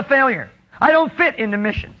still a failure. I don't fit into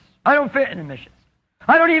missions. I don't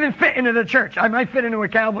even fit into the church. I might fit into a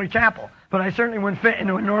Calvary chapel, but I certainly wouldn't fit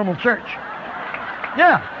into a normal church.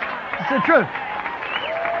 Yeah, it's the truth.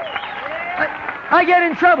 I get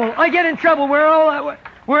in trouble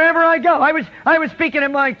wherever I go. I was speaking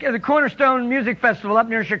at the Cornerstone Music Festival up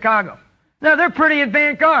near Chicago. Now, they're pretty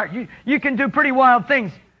avant-garde. You can do pretty wild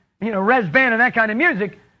things. Res band and that kind of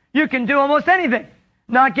music. You can do almost anything.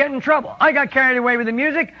 Not get in trouble. I got carried away with the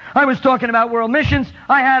music. I was talking about world missions.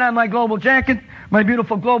 I had on my global jacket, my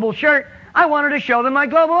beautiful global shirt. I wanted to show them my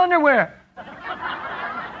global underwear.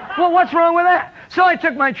 Well, what's wrong with that? So I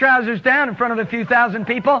took my trousers down in front of a few thousand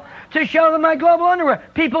people to show them my global underwear.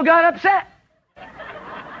 People got upset.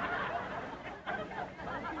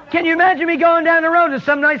 Can you imagine me going down the road to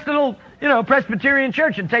some nice little, Presbyterian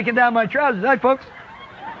church and taking down my trousers? Hi, folks.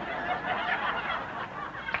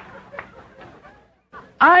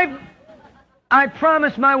 I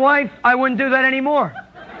promised my wife I wouldn't do that anymore.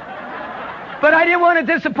 But I didn't want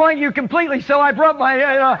to disappoint you completely, so I brought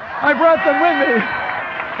them with me.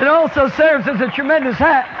 It also serves as a tremendous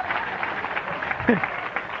hat.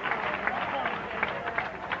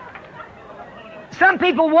 Some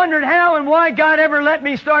people wondered how and why God ever let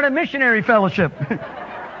me start a missionary fellowship.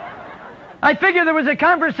 I figured there was a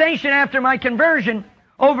conversation after my conversion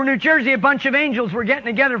over New Jersey. A bunch of angels were getting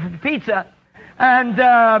together for pizza, and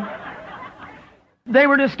they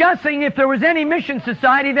were discussing if there was any mission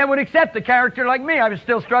society that would accept a character like me. I was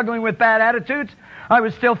still struggling with bad attitudes. I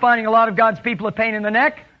was still finding a lot of God's people a pain in the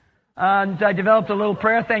neck. And I developed a little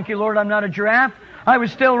prayer, thank you, Lord, I'm not a giraffe. I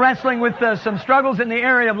was still wrestling with some struggles in the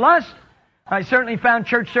area of lust. I certainly found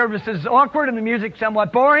church services awkward and the music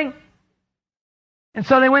somewhat boring. And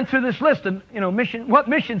so they went through this list of, what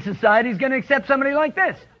mission society is going to accept somebody like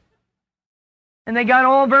this? And they got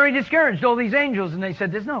all very discouraged, all these angels, and they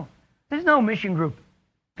said, there's no mission group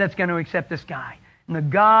that's going to accept this guy. And the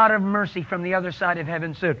God of mercy from the other side of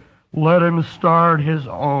heaven said, let him start his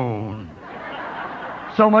own.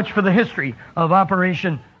 So much for the history of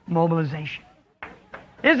Operation Mobilization.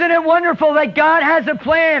 Isn't it wonderful that God has a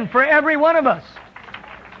plan for every one of us?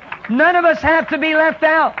 None of us have to be left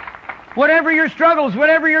out. Whatever your struggles,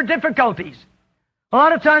 whatever your difficulties. A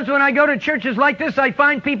lot of times when I go to churches like this, I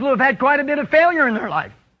find people who have had quite a bit of failure in their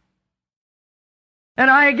life.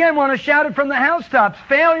 And I again want to shout it from the housetops.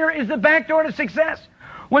 Failure is the back door to success.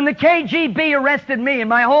 When the KGB arrested me and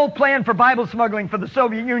my whole plan for Bible smuggling for the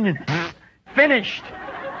Soviet Union, finished.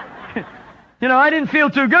 I didn't feel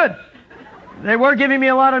too good. They were giving me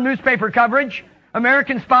a lot of newspaper coverage.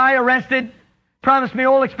 American spy arrested, promised me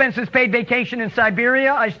all expenses paid vacation in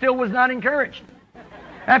Siberia. I still was not encouraged.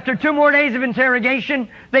 After 2 more days of interrogation,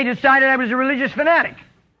 they decided I was a religious fanatic.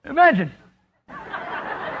 Imagine.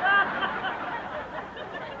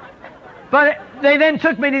 But they then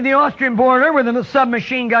took me to the Austrian border with a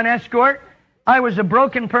submachine gun escort. I was a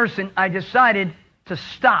broken person. I decided to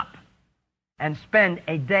stop and spend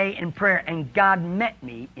a day in prayer. And God met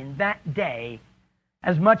me in that day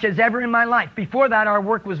as much as ever in my life. Before that, our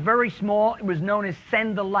work was very small. It was known as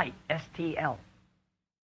Send the Light, STL.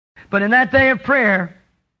 But in that day of prayer,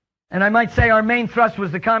 and I might say our main thrust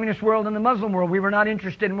was the communist world and the Muslim world. We were not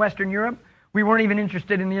interested in Western Europe. We weren't even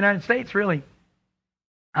interested in the United States, really.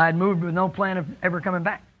 I had moved with no plan of ever coming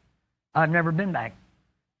back. I've never been back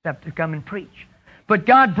except to come and preach. But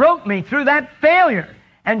God broke me through that failure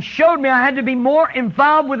and showed me I had to be more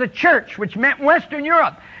involved with the church, which meant Western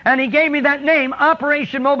Europe. And He gave me that name,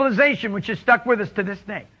 Operation Mobilization, which has stuck with us to this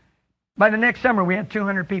day. By the next summer, we had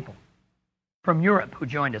 200 people from Europe who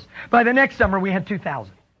joined us. By the next summer, we had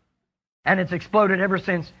 2,000. And it's exploded ever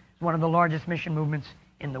since. It's one of the largest mission movements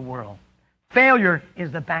in the world. Failure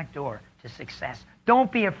is the back door to success.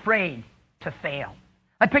 Don't be afraid to fail.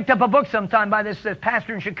 I picked up a book sometime by this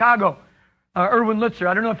pastor in Chicago, Erwin Lutzer.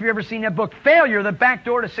 I don't know if you've ever seen that book, Failure, the Back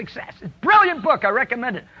Door to Success. It's a brilliant book. I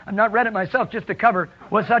recommend it. I've not read it myself. Just the cover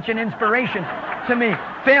was such an inspiration to me.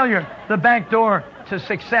 Failure, the Back Door to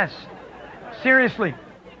Success. Seriously.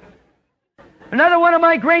 Another one of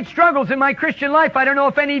my great struggles in my Christian life, I don't know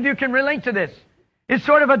if any of you can relate to this, is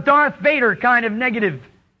sort of a Darth Vader kind of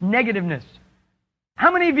negativeness.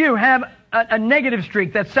 How many of you have a negative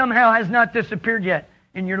streak that somehow has not disappeared yet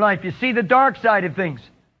in your life? You see the dark side of things.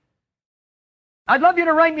 I'd love you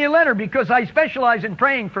to write me a letter because I specialize in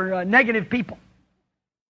praying for negative people.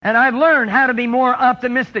 And I've learned how to be more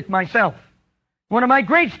optimistic myself. One of my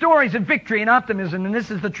great stories of victory and optimism, and this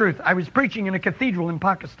is the truth, I was preaching in a cathedral in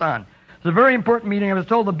Pakistan. It was a very important meeting. I was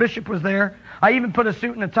told the bishop was there. I even put a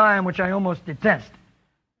suit and a tie on, which I almost detest.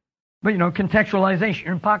 But, contextualization.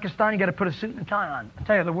 You're in Pakistan, you got to put a suit and a tie on. I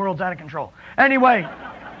tell you, the world's out of control. Anyway,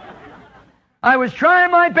 I was trying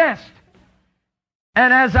my best.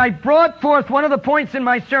 And as I brought forth one of the points in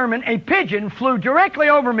my sermon, a pigeon flew directly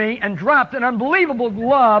over me and dropped an unbelievable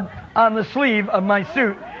glob on the sleeve of my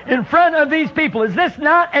suit in front of these people. Is this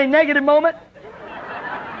not a negative moment?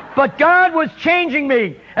 But God was changing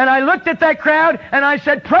me. And I looked at that crowd and I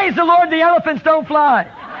said, praise the Lord, the elephants don't fly.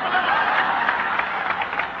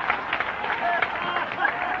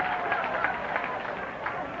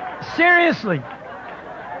 Seriously.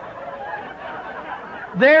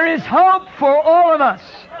 There is hope for all of us.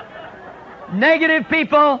 Negative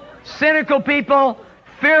people, cynical people,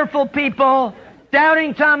 fearful people,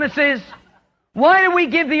 doubting Thomases. Why do we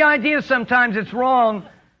give the idea sometimes it's wrong?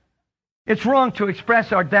 It's wrong to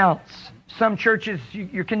express our doubts. Some churches,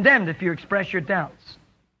 you're condemned if you express your doubts.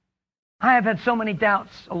 I have had so many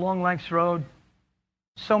doubts along life's road,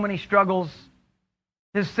 so many struggles.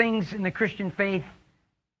 There's things in the Christian faith,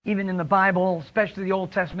 even in the Bible, especially the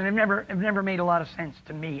Old Testament, have never made a lot of sense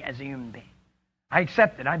to me as a human being. I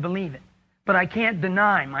accept it, I believe it, but I can't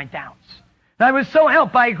deny my doubts. And I was so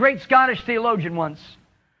helped by a great Scottish theologian once,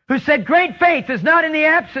 who said, great faith is not in the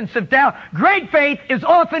absence of doubt. Great faith is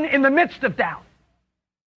often in the midst of doubt.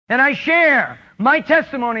 And I share my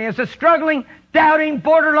testimony as a struggling, doubting,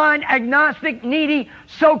 borderline, agnostic, needy,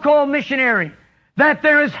 so-called missionary, that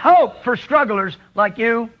there is hope for strugglers like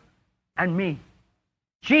you and me.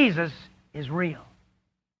 Jesus is real.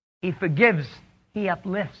 He forgives. He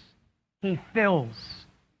uplifts. He fills.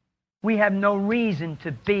 We have no reason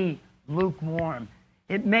to be lukewarm.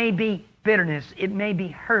 It may be bitterness. It may be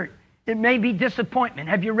hurt. It may be disappointment.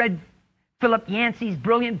 Have you read Philip Yancey's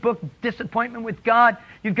brilliant book, Disappointment with God?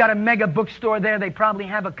 You've got a mega bookstore there. They probably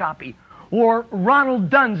have a copy. Or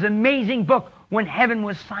Ronald Dunn's amazing book, When Heaven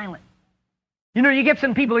Was Silent. You get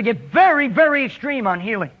some people that get very, very extreme on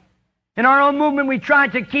healing. In our own movement, we try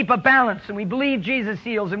to keep a balance, and we believe Jesus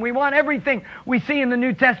heals, and we want everything we see in the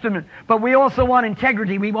New Testament, but we also want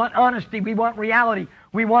integrity, we want honesty, we want reality,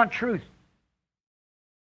 we want truth.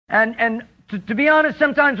 And to be honest,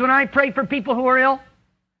 sometimes when I pray for people who are ill,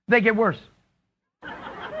 they get worse.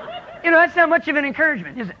 That's not much of an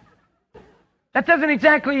encouragement, is it? That doesn't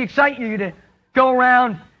exactly excite you to go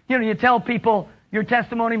around, you tell people your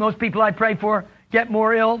testimony. Most people I pray for get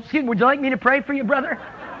more ill. Excuse me, would you like me to pray for you, brother?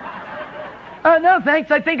 No,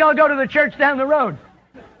 thanks. I think I'll go to the church down the road.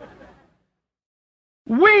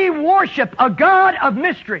 We worship a God of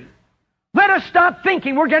mystery. Let us stop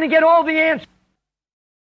thinking we're going to get all the answers.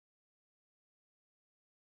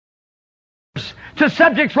 to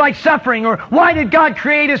subjects like suffering or why did God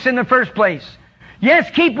create us in the first place. Yes,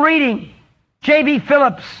 keep reading. J.B.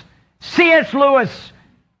 Phillips, C.S. Lewis,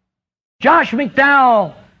 Josh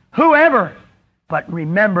McDowell, whoever. But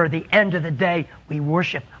remember, the end of the day, we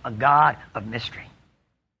worship a God of mystery.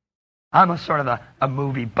 I'm a sort of a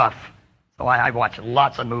movie buff. So I watch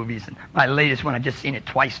lots of movies. And my latest one, I've just seen it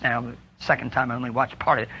twice now. The second time I only watched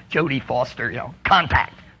part of it. Jodie Foster,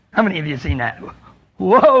 Contact. How many of you have seen that?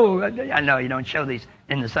 Whoa! I know you don't show these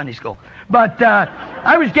in the Sunday school. But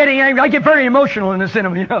I was getting angry. I get very emotional in the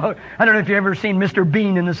cinema, I don't know if you've ever seen Mr.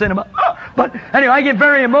 Bean in the cinema. But anyway, I get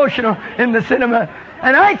very emotional in the cinema.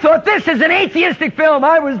 And I thought, this is an atheistic film.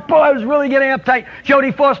 I was really getting uptight.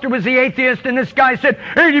 Jodie Foster was the atheist, and this guy said,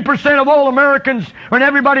 80% of all Americans and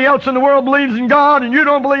everybody else in the world believes in God, and you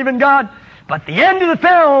don't believe in God. But the end of the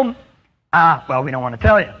film, well, we don't want to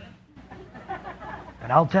tell you. But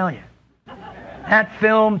I'll tell you. That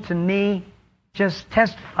film, to me, just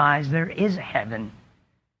testifies there is a heaven.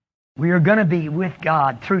 We are going to be with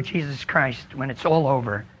God through Jesus Christ when it's all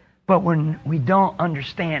over. But when we don't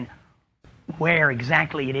understand where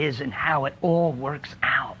exactly it is and how it all works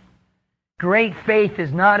out. Great faith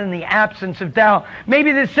is not in the absence of doubt.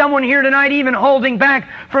 Maybe there's someone here tonight even holding back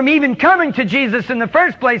from even coming to Jesus in the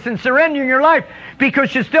first place and surrendering your life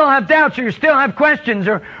because you still have doubts or you still have questions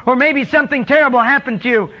or maybe something terrible happened to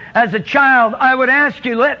you as a child. I would ask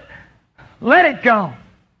you, let it go.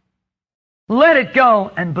 Let it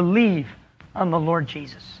go and believe on the Lord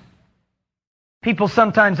Jesus. People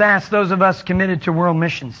sometimes ask those of us committed to world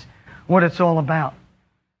missions what it's all about.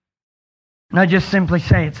 And I just simply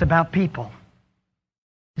say it's about people.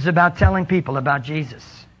 It's about telling people about Jesus.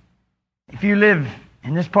 If you live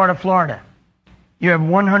in this part of Florida, you have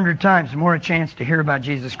 100 times more a chance to hear about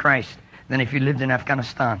Jesus Christ than if you lived in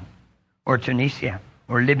Afghanistan or Tunisia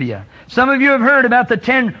or Libya. Some of you have heard about the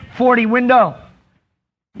 10-40 window.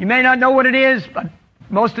 You may not know what it is, but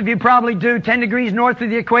most of you probably do. 10 degrees north of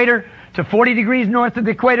the equator to 40 degrees north of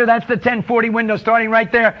the equator. That's the 10-40 window starting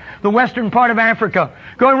right there, the western part of Africa.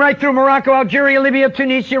 Going right through Morocco, Algeria, Libya,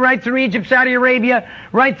 Tunisia, right through Egypt, Saudi Arabia,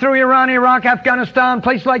 right through Iran, Iraq, Afghanistan,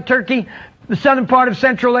 places like Turkey, the southern part of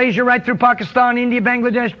Central Asia, right through Pakistan, India,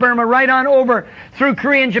 Bangladesh, Burma, right on over through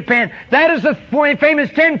Korea and Japan. That is the famous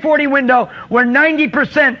 10-40 window where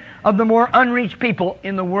 90% of the more unreached people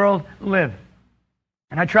in the world live.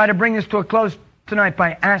 And I try to bring this to a close tonight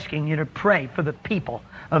by asking you to pray for the people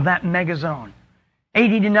of that mega zone.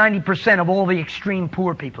 80 to 90% of all the extreme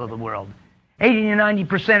poor people of the world. 80 to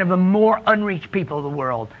 90% of the more unreached people of the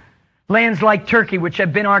world. Lands like Turkey, which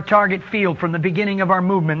have been our target field from the beginning of our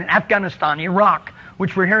movement, Afghanistan, Iraq,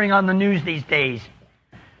 which we're hearing on the news these days.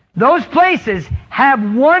 Those places have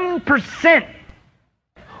 1%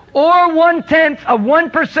 or 1/10 of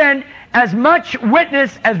 1% as much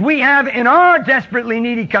witness as we have in our desperately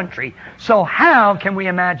needy country. So how can we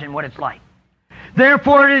imagine what it's like?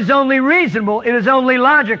 Therefore, it is only reasonable, it is only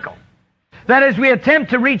logical, that as we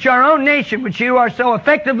attempt to reach our own nation, which you are so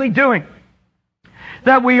effectively doing,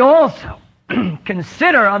 that we also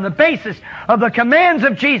consider on the basis of the commands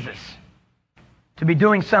of Jesus to be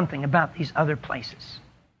doing something about these other places.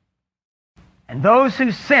 And those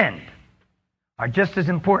who send are just as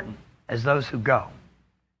important as those who go.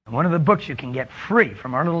 And one of the books you can get free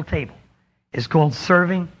from our little table is called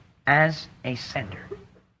Serving as a Sender.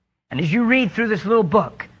 And as you read through this little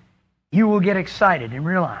book, you will get excited and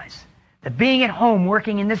realize that being at home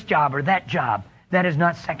working in this job or that job, that is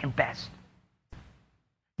not second best.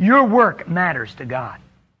 Your work matters to God.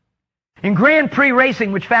 In Grand Prix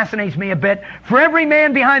racing, which fascinates me a bit, for every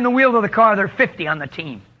man behind the wheel of the car, there are 50 on the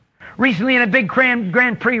team. Recently in a big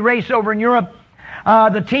Grand Prix race over in Europe,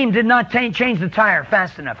 the team did not change the tire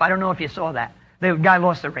fast enough. I don't know if you saw that. The guy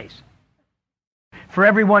lost the race. For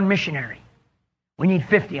every one missionary, we need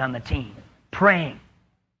 50 on the team. Praying.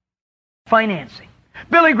 Financing.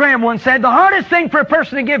 Billy Graham once said, the hardest thing for a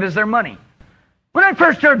person to give is their money. When I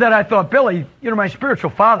first heard that, I thought, Billy, you're my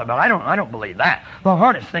spiritual father, but I don't believe that. The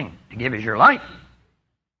hardest thing to give is your life.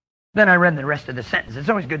 Then I read the rest of the sentence. It's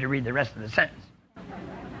always good to read the rest of the sentence.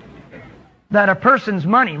 That a person's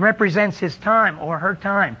money represents his time or her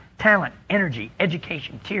time, talent, energy,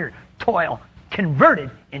 education, tears, toil,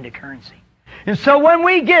 converted into currency. And so when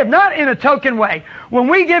we give, not in a token way, when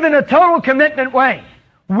we give in a total commitment way,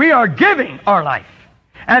 we are giving our life.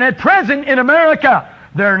 And at present in America,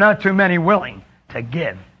 there are not too many willing to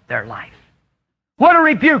give their life. What a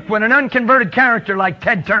rebuke when an unconverted character like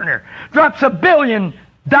Ted Turner drops $1 billion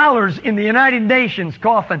in the United Nations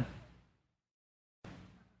coffin.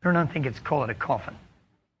 I don't think it's called a coffin.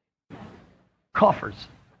 Coffers.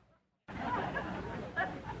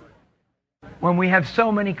 When we have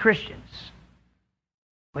so many Christians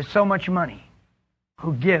with so much money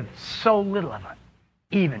who give so little of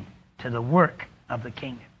it, even to the work of the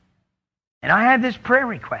kingdom. And I have this prayer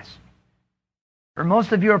request. For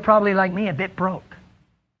most of you are probably like me, a bit broke.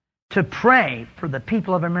 To pray for the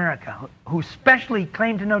people of America who especially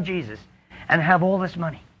claim to know Jesus and have all this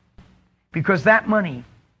money. Because that money,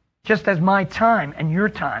 just as my time and your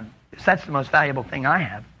time, because that's the most valuable thing I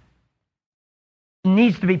have,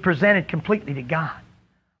 needs to be presented completely to God.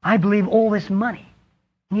 I believe all this money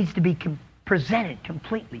needs to be presented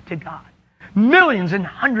completely to God. Millions and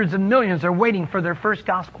hundreds of millions are waiting for their first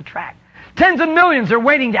gospel tract. Tens of millions are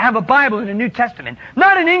waiting to have a Bible and a New Testament.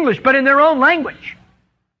 Not in English, but in their own language.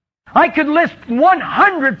 I could list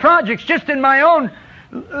 100 projects just in my own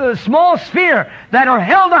small sphere that are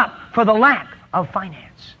held up for the lack of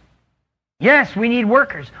finance. Yes, we need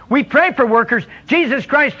workers. We pray for workers. Jesus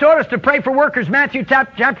Christ taught us to pray for workers. Matthew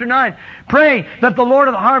chapter 9. Pray that the Lord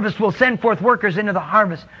of the harvest will send forth workers into the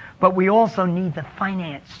harvest. But we also need the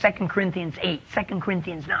finance. 2 Corinthians 8, 2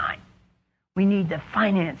 Corinthians 9. We need the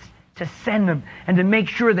finance to send them and to make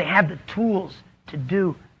sure they have the tools to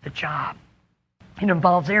do the job. It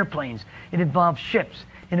involves airplanes. It involves ships.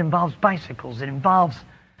 It involves bicycles. It involves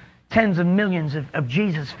tens of millions of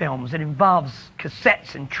Jesus films. It involves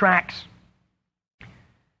cassettes and tracks.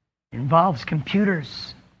 It involves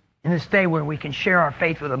computers in this day where we can share our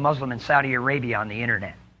faith with a Muslim in Saudi Arabia on the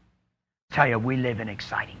internet. I tell you, we live in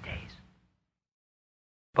exciting days.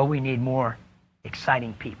 But we need more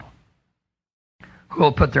exciting people who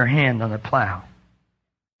will put their hand on the plow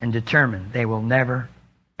and determine they will never,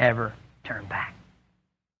 ever turn back.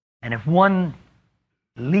 And if one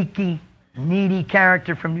leaky, needy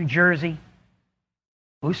character from New Jersey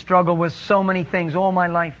who struggled with so many things all my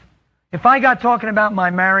life, if I got talking about my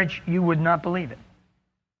marriage, you would not believe it.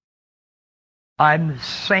 I'm the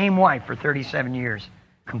same wife for 37 years,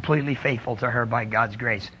 completely faithful to her by God's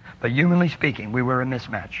grace. But humanly speaking, we were a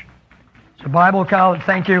mismatch. It's a Bible college,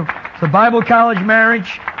 thank you. It's a Bible college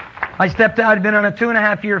marriage. I stepped out, I'd been on a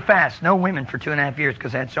 2.5-year fast. No women for 2.5 years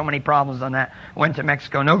because I had so many problems on that. Went to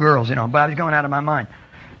Mexico, no girls, but I was going out of my mind,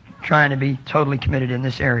 trying to be totally committed in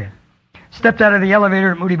this area. Stepped out of the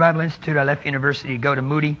elevator at Moody Bible Institute. I left university to go to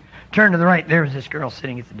Moody. Turned to the right, there was this girl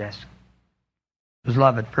sitting at the desk. It was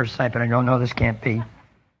love at first sight, but I go, no, this can't be.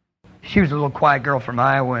 She was a little quiet girl from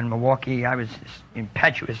Iowa and Milwaukee. I was this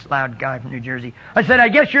impetuous, loud guy from New Jersey. I said, I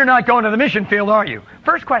guess you're not going to the mission field, are you?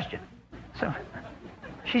 First question. So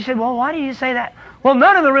she said, well, why do you say that? Well,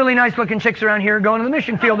 none of the really nice-looking chicks around here are going to the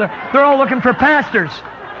mission field. They're all looking for pastors.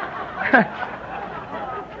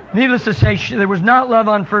 Needless to say, there was not love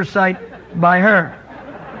on first sight by her.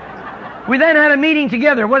 We then had a meeting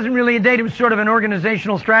together. It wasn't really a date. It was sort of an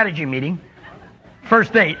organizational strategy meeting.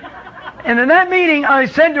 First date. And in that meeting, I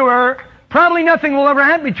said to her, probably nothing will ever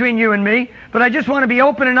happen between you and me, but I just want to be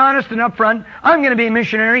open and honest and upfront. I'm going to be a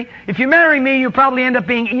missionary. If you marry me, you'll probably end up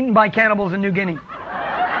being eaten by cannibals in New Guinea.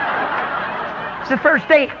 It's the first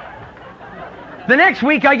date. The next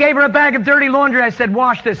week, I gave her a bag of dirty laundry. I said,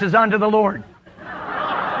 wash this as unto the Lord.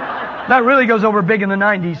 That really goes over big in the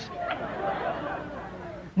 90s.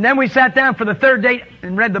 And then we sat down for the third date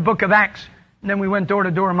and read the book of Acts. And then we went door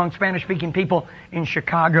to door among Spanish-speaking people in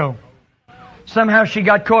Chicago. Somehow she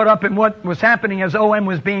got caught up in what was happening as OM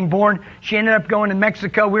was being born. She ended up going to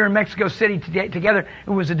Mexico. We were in Mexico City together. It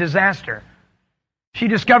was a disaster. She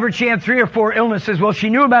discovered she had 3 or 4 illnesses. Well, she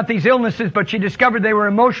knew about these illnesses, but she discovered they were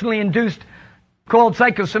emotionally induced, called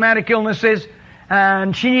psychosomatic illnesses.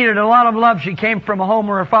 And she needed a lot of love. She came from a home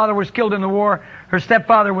where her father was killed in the war. Her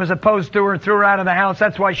stepfather was opposed to her, threw her out of the house.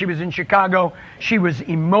 That's why she was in Chicago. She was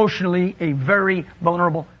emotionally a very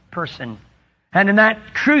vulnerable person. And in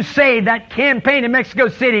that crusade, that campaign in Mexico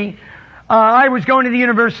City, I was going to the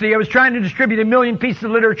university. I was trying to distribute 1 million pieces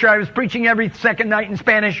of literature. I was preaching every second night in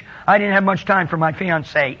Spanish. I didn't have much time for my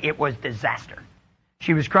fiancée. It was disaster.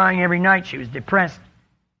 She was crying every night. She was depressed.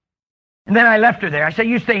 And then I left her there. I said,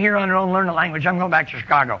 you stay here on your own, learn the language. I'm going back to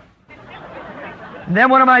Chicago. And then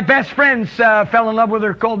one of my best friends fell in love with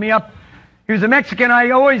her, called me up. He was a Mexican.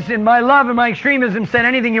 I always, in my love and my extremism, said,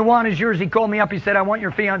 anything you want is yours. He called me up. He said, I want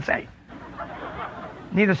your fiancée.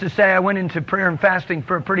 Needless to say, I went into prayer and fasting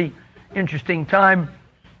for a pretty interesting time.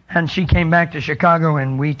 And she came back to Chicago,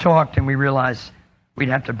 and we talked, and we realized we'd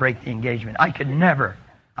have to break the engagement. I could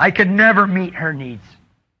never meet her needs.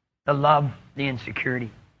 The love, the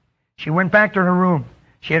insecurity. She went back to her room.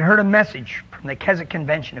 She had heard a message from the Keswick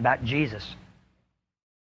Convention about Jesus,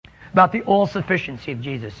 about the all-sufficiency of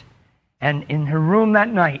Jesus. And in her room that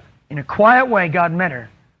night, in a quiet way, God met her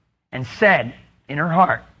and said in her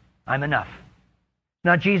heart, I'm enough.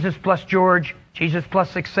 Not Jesus plus George, Jesus plus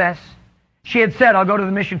success. She had said, I'll go to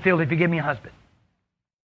the mission field if you give me a husband.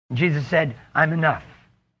 Jesus said, I'm enough.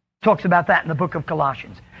 Talks about that in the book of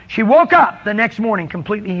Colossians. She woke up the next morning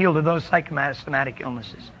completely healed of those psychosomatic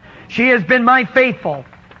illnesses. She has been my faithful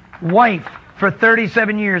wife for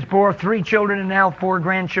 37 years, bore 3 children and now 4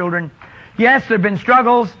 grandchildren. Yes, there have been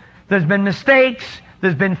struggles, there's been mistakes,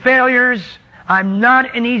 there's been failures. I'm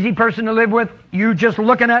not an easy person to live with. You just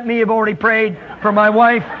looking at me have already prayed for my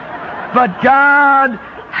wife. But God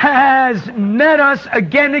has met us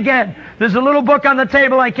again and again. There's a little book on the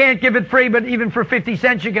table. I can't give it free, but even for 50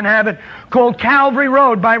 cents you can have it, called Calvary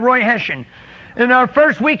Road by Roy Hession. In our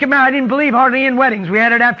first week of marriage, I didn't believe hardly in weddings. We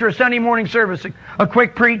had it after a Sunday morning service, a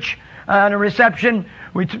quick preach and a reception.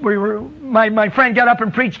 My friend got up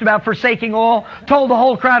and preached about forsaking all, told the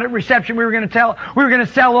whole crowd at reception we were going to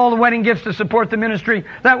sell all the wedding gifts to support the ministry.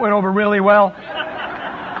 That went over really well.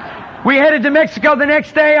 We headed to Mexico the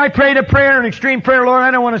next day. I prayed a prayer, an extreme prayer, Lord,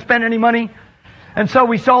 I don't want to spend any money. And so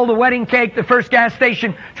we sold the wedding cake. The first gas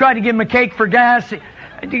station tried to give him a cake for gas.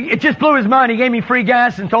 It just blew his mind. He gave me free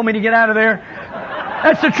gas and told me to get out of there.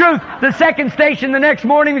 That's the truth. The second station the next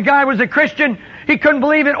morning, the guy was a Christian. He couldn't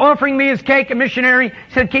believe it, offering me his cake, a missionary.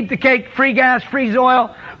 Said, keep the cake, free gas, free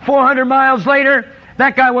oil. 400 miles later,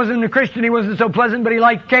 that guy wasn't a Christian. He wasn't so pleasant, but he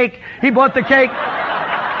liked cake. He bought the cake.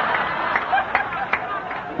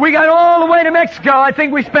 We got all the way to Mexico. I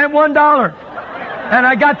think we spent $1. And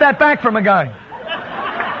I got that back from a guy.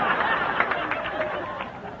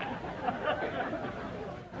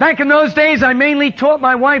 Back in those days, I mainly taught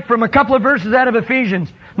my wife from a couple of verses out of Ephesians.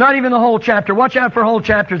 Not even the whole chapter. Watch out for whole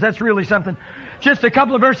chapters. That's really something. Just a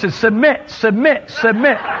couple of verses. Submit, submit,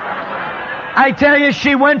 submit. I tell you,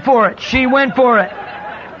 she went for it. She went for it.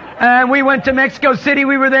 And we went to Mexico City.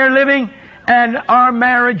 We were there living. And our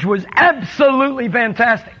marriage was absolutely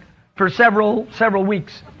fantastic for several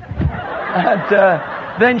weeks.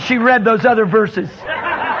 And then she read those other verses.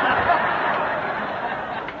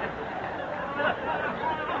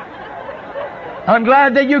 I'm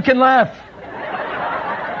glad that you can laugh.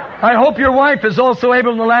 I hope your wife is also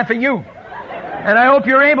able to laugh at you. And I hope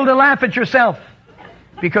you're able to laugh at yourself.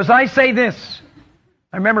 Because I say this.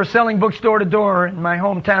 I remember selling books door to door in my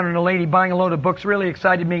hometown, and a lady buying a load of books really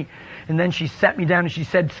excited me. And then she sat me down and she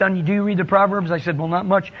said, son, do you read the Proverbs? I said, well, not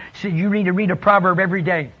much. She said, you need to read a proverb every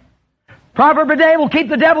day. Proverb a day will keep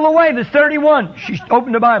the devil away. There's 31. She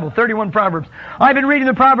opened the Bible, 31 Proverbs. I've been reading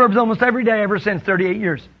the Proverbs almost every day ever since, 38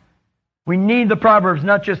 years. We need the Proverbs,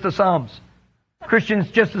 not just the Psalms.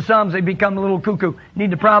 Christians, just the Psalms, they become a little cuckoo.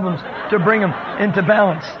 Need the Proverbs to bring them into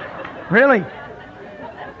balance. Really.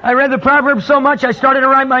 I read the Proverbs so much, I started to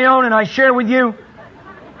write my own, and I share with you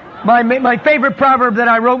my favorite proverb that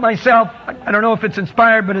I wrote myself. I don't know if it's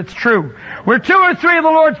inspired, but it's true. Where 2 or 3 of the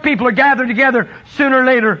Lord's people are gathered together, sooner or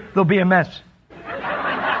later, there'll be a mess.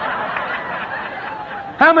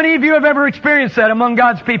 How many of you have ever experienced that among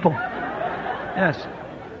God's people? Yes.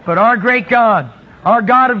 But our great God, our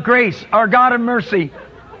God of grace, our God of mercy,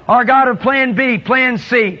 our God of plan B, plan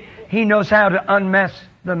C, He knows how to unmess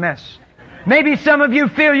the mess. Maybe some of you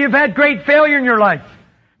feel you've had great failure in your life.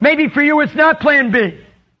 Maybe for you it's not plan B.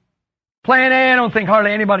 Plan A, I don't think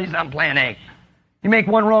hardly anybody's on plan A. You make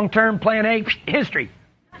one wrong turn, plan A, history.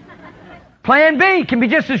 Plan B can be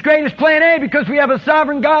just as great as plan A because we have a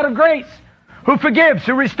sovereign God of grace who forgives,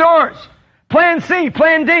 who restores. Plan C,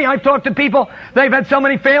 plan D. I've talked to people, they've had so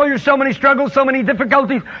many failures, so many struggles, so many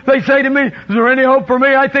difficulties. They say to me, is there any hope for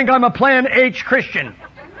me? I think I'm a plan H Christian.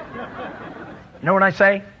 You know what I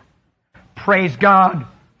say? Praise God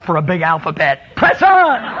for a big alphabet. Press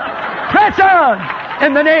on! Press on!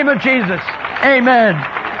 In the name of Jesus. Amen.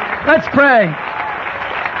 Let's pray.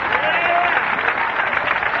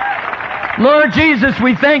 Lord Jesus,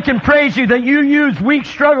 we thank and praise you that you use weak,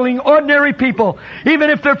 struggling, ordinary people, even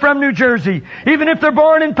if they're from New Jersey, even if they're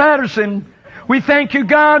born in Patterson. We thank you,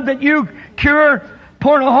 God, that you cure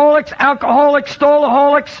pornoholics, alcoholics,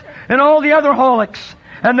 stallaholics, and all the other holics,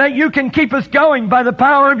 and that you can keep us going by the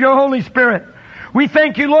power of your Holy Spirit. We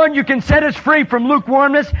thank you, Lord, you can set us free from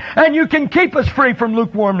lukewarmness, and you can keep us free from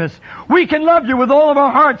lukewarmness. We can love you with all of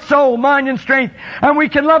our heart, soul, mind, and strength, and we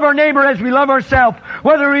can love our neighbor as we love ourselves,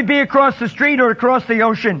 whether we be across the street or across the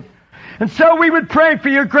ocean. And so we would pray for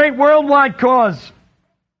your great worldwide cause,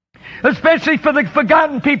 especially for the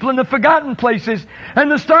forgotten people in the forgotten places,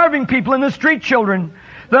 and the starving people and the street children.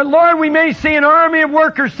 That, Lord, we may see an army of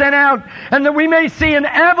workers sent out, and that we may see an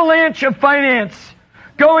avalanche of finance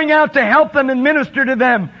going out to help them and minister to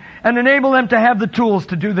them and enable them to have the tools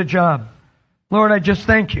to do the job. Lord, I just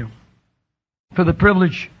thank you for the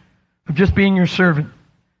privilege of just being your servant.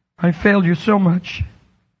 I failed you so much.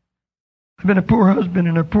 I've been a poor husband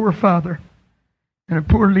and a poor father and a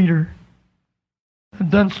poor leader. I've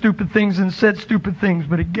done stupid things and said stupid things,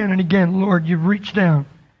 but again and again, Lord, you've reached down.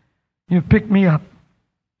 You've picked me up.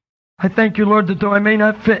 I thank you, Lord, that though I may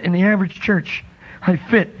not fit in the average church, I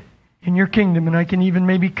fit in your kingdom, and I can even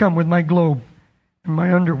maybe come with my globe and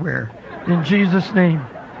my underwear. In Jesus' name,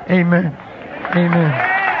 amen. Amen.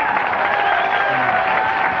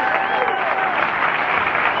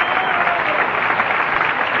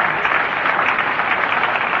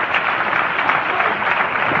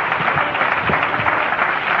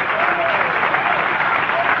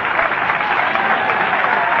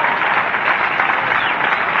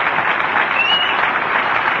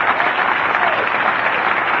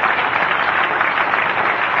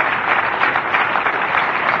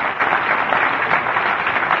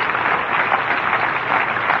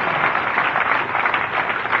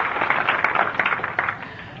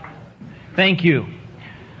 Thank you.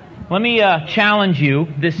 Let me challenge you.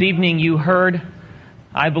 This evening you heard,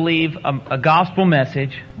 I believe, a gospel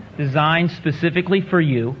message designed specifically for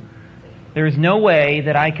you. There is no way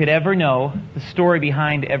that I could ever know the story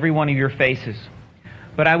behind every one of your faces.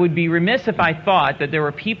 But I would be remiss if I thought that there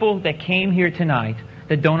were people that came here tonight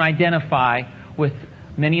that don't identify with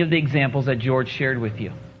many of the examples that George shared with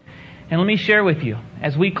you. And let me share with you,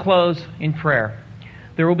 as we close in prayer,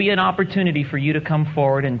 there will be an opportunity for you to come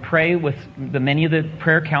forward and pray with many of the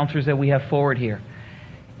prayer counselors that we have forward here.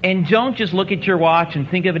 And don't just look at your watch and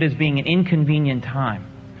think of it as being an inconvenient time,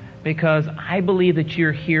 because I believe that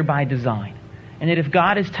you're here by design. And that if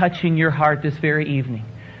God is touching your heart this very evening,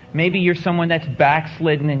 maybe you're someone that's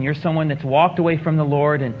backslidden and you're someone that's walked away from the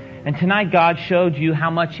Lord, and tonight God showed you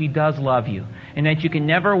how much He does love you and that you can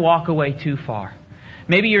never walk away too far.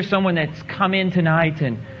 Maybe you're someone that's come in tonight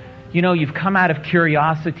and you've come out of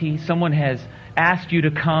curiosity. Someone has asked you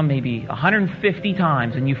to come maybe 150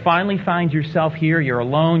 times, and you finally find yourself here. You're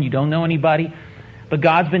alone. You don't know anybody. But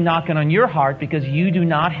God's been knocking on your heart because you do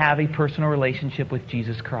not have a personal relationship with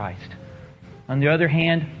Jesus Christ. On the other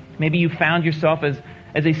hand, maybe you found yourself as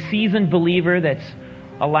a seasoned believer that's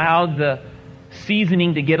allowed the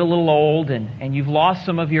seasoning to get a little old, and you've lost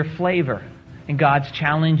some of your flavor. And God's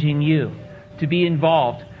challenging you to be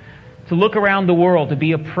involved, to look around the world, to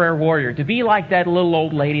be a prayer warrior, to be like that little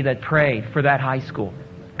old lady that prayed for that high school.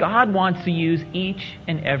 God wants to use each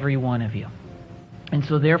and every one of you. And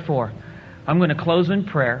so therefore, I'm going to close in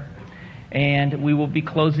prayer, and we will be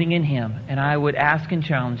closing in Him. And I would ask and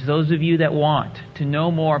challenge those of you that want to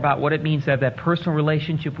know more about what it means to have that personal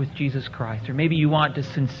relationship with Jesus Christ, or maybe you want to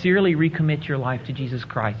sincerely recommit your life to Jesus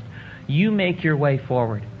Christ, you make your way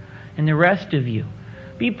forward. And the rest of you,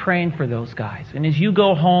 be praying for those guys. And as you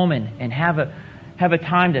go home and have a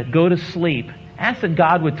time to go to sleep, ask that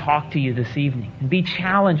God would talk to you this evening and be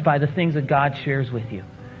challenged by the things that God shares with you.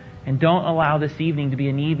 And don't allow this evening to be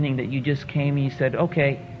an evening that you just came and you said,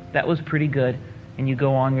 okay, that was pretty good, and you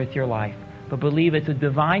go on with your life. But believe it's a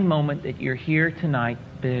divine moment that you're here tonight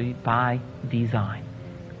by design.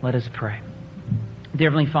 Let us pray.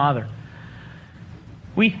 Dear Heavenly Father,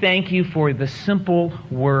 we thank you for the simple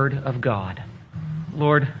Word of God.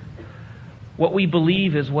 Lord, what we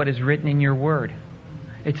believe is what is written in your Word.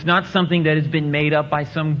 It's not something that has been made up by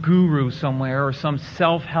some guru somewhere or some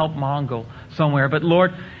self-help Mongol somewhere. But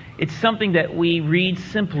Lord, it's something that we read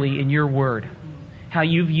simply in your Word. How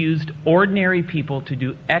you've used ordinary people to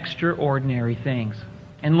do extraordinary things.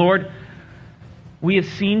 And Lord, we have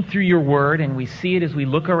seen through your Word, and we see it as we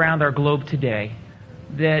look around our globe today,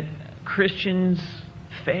 that Christians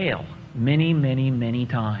fail many, many, many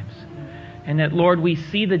times. And that, Lord, we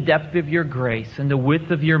see the depth of your grace and the width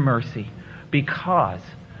of your mercy because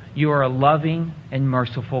you are a loving and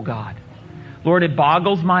merciful God. Lord, it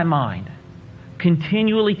boggles my mind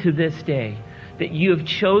continually to this day that you have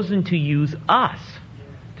chosen to use us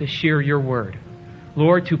to share your word.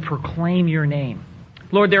 Lord, to proclaim your name.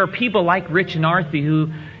 Lord, there are people like Rich and Arthi who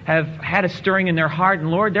have had a stirring in their heart, and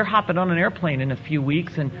Lord, they're hopping on an airplane in a few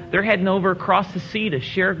weeks, and they're heading over across the sea to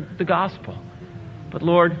share the gospel. But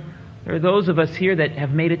Lord, there are those of us here that have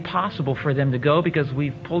made it possible for them to go because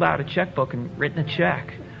we've pulled out a checkbook and written a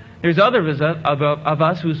check. There's others of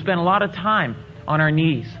us who spend a lot of time on our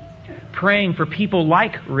knees praying for people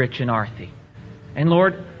like Rich and Arthi. And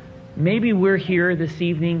Lord, maybe we're here this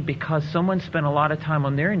evening because someone spent a lot of time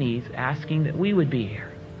on their knees asking that we would be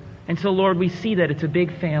here. And so, Lord, we see that it's a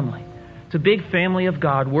big family. It's a big family of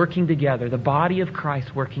God working together, the body of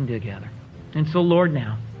Christ working together. And so, Lord,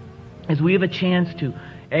 now, as we have a chance to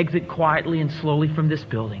exit quietly and slowly from this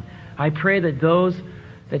building, I pray that those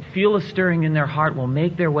that feel a stirring in their heart will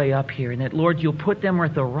make their way up here, and that, Lord, you'll put them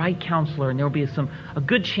with the right counselor, and there'll be a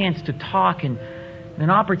good chance to talk and an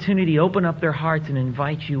opportunity to open up their hearts and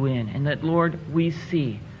invite you in. And that, Lord, we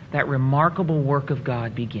see that remarkable work of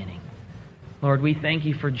God beginning. Lord, we thank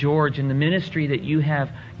you for George and the ministry that you have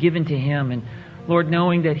given to him. And Lord,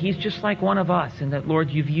 knowing that he's just like one of us and that,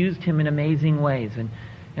 Lord, you've used him in amazing ways.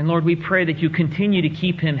 And Lord, we pray that you continue to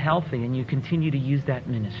keep him healthy and you continue to use that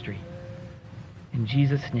ministry. In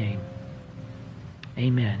Jesus' name,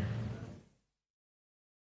 amen.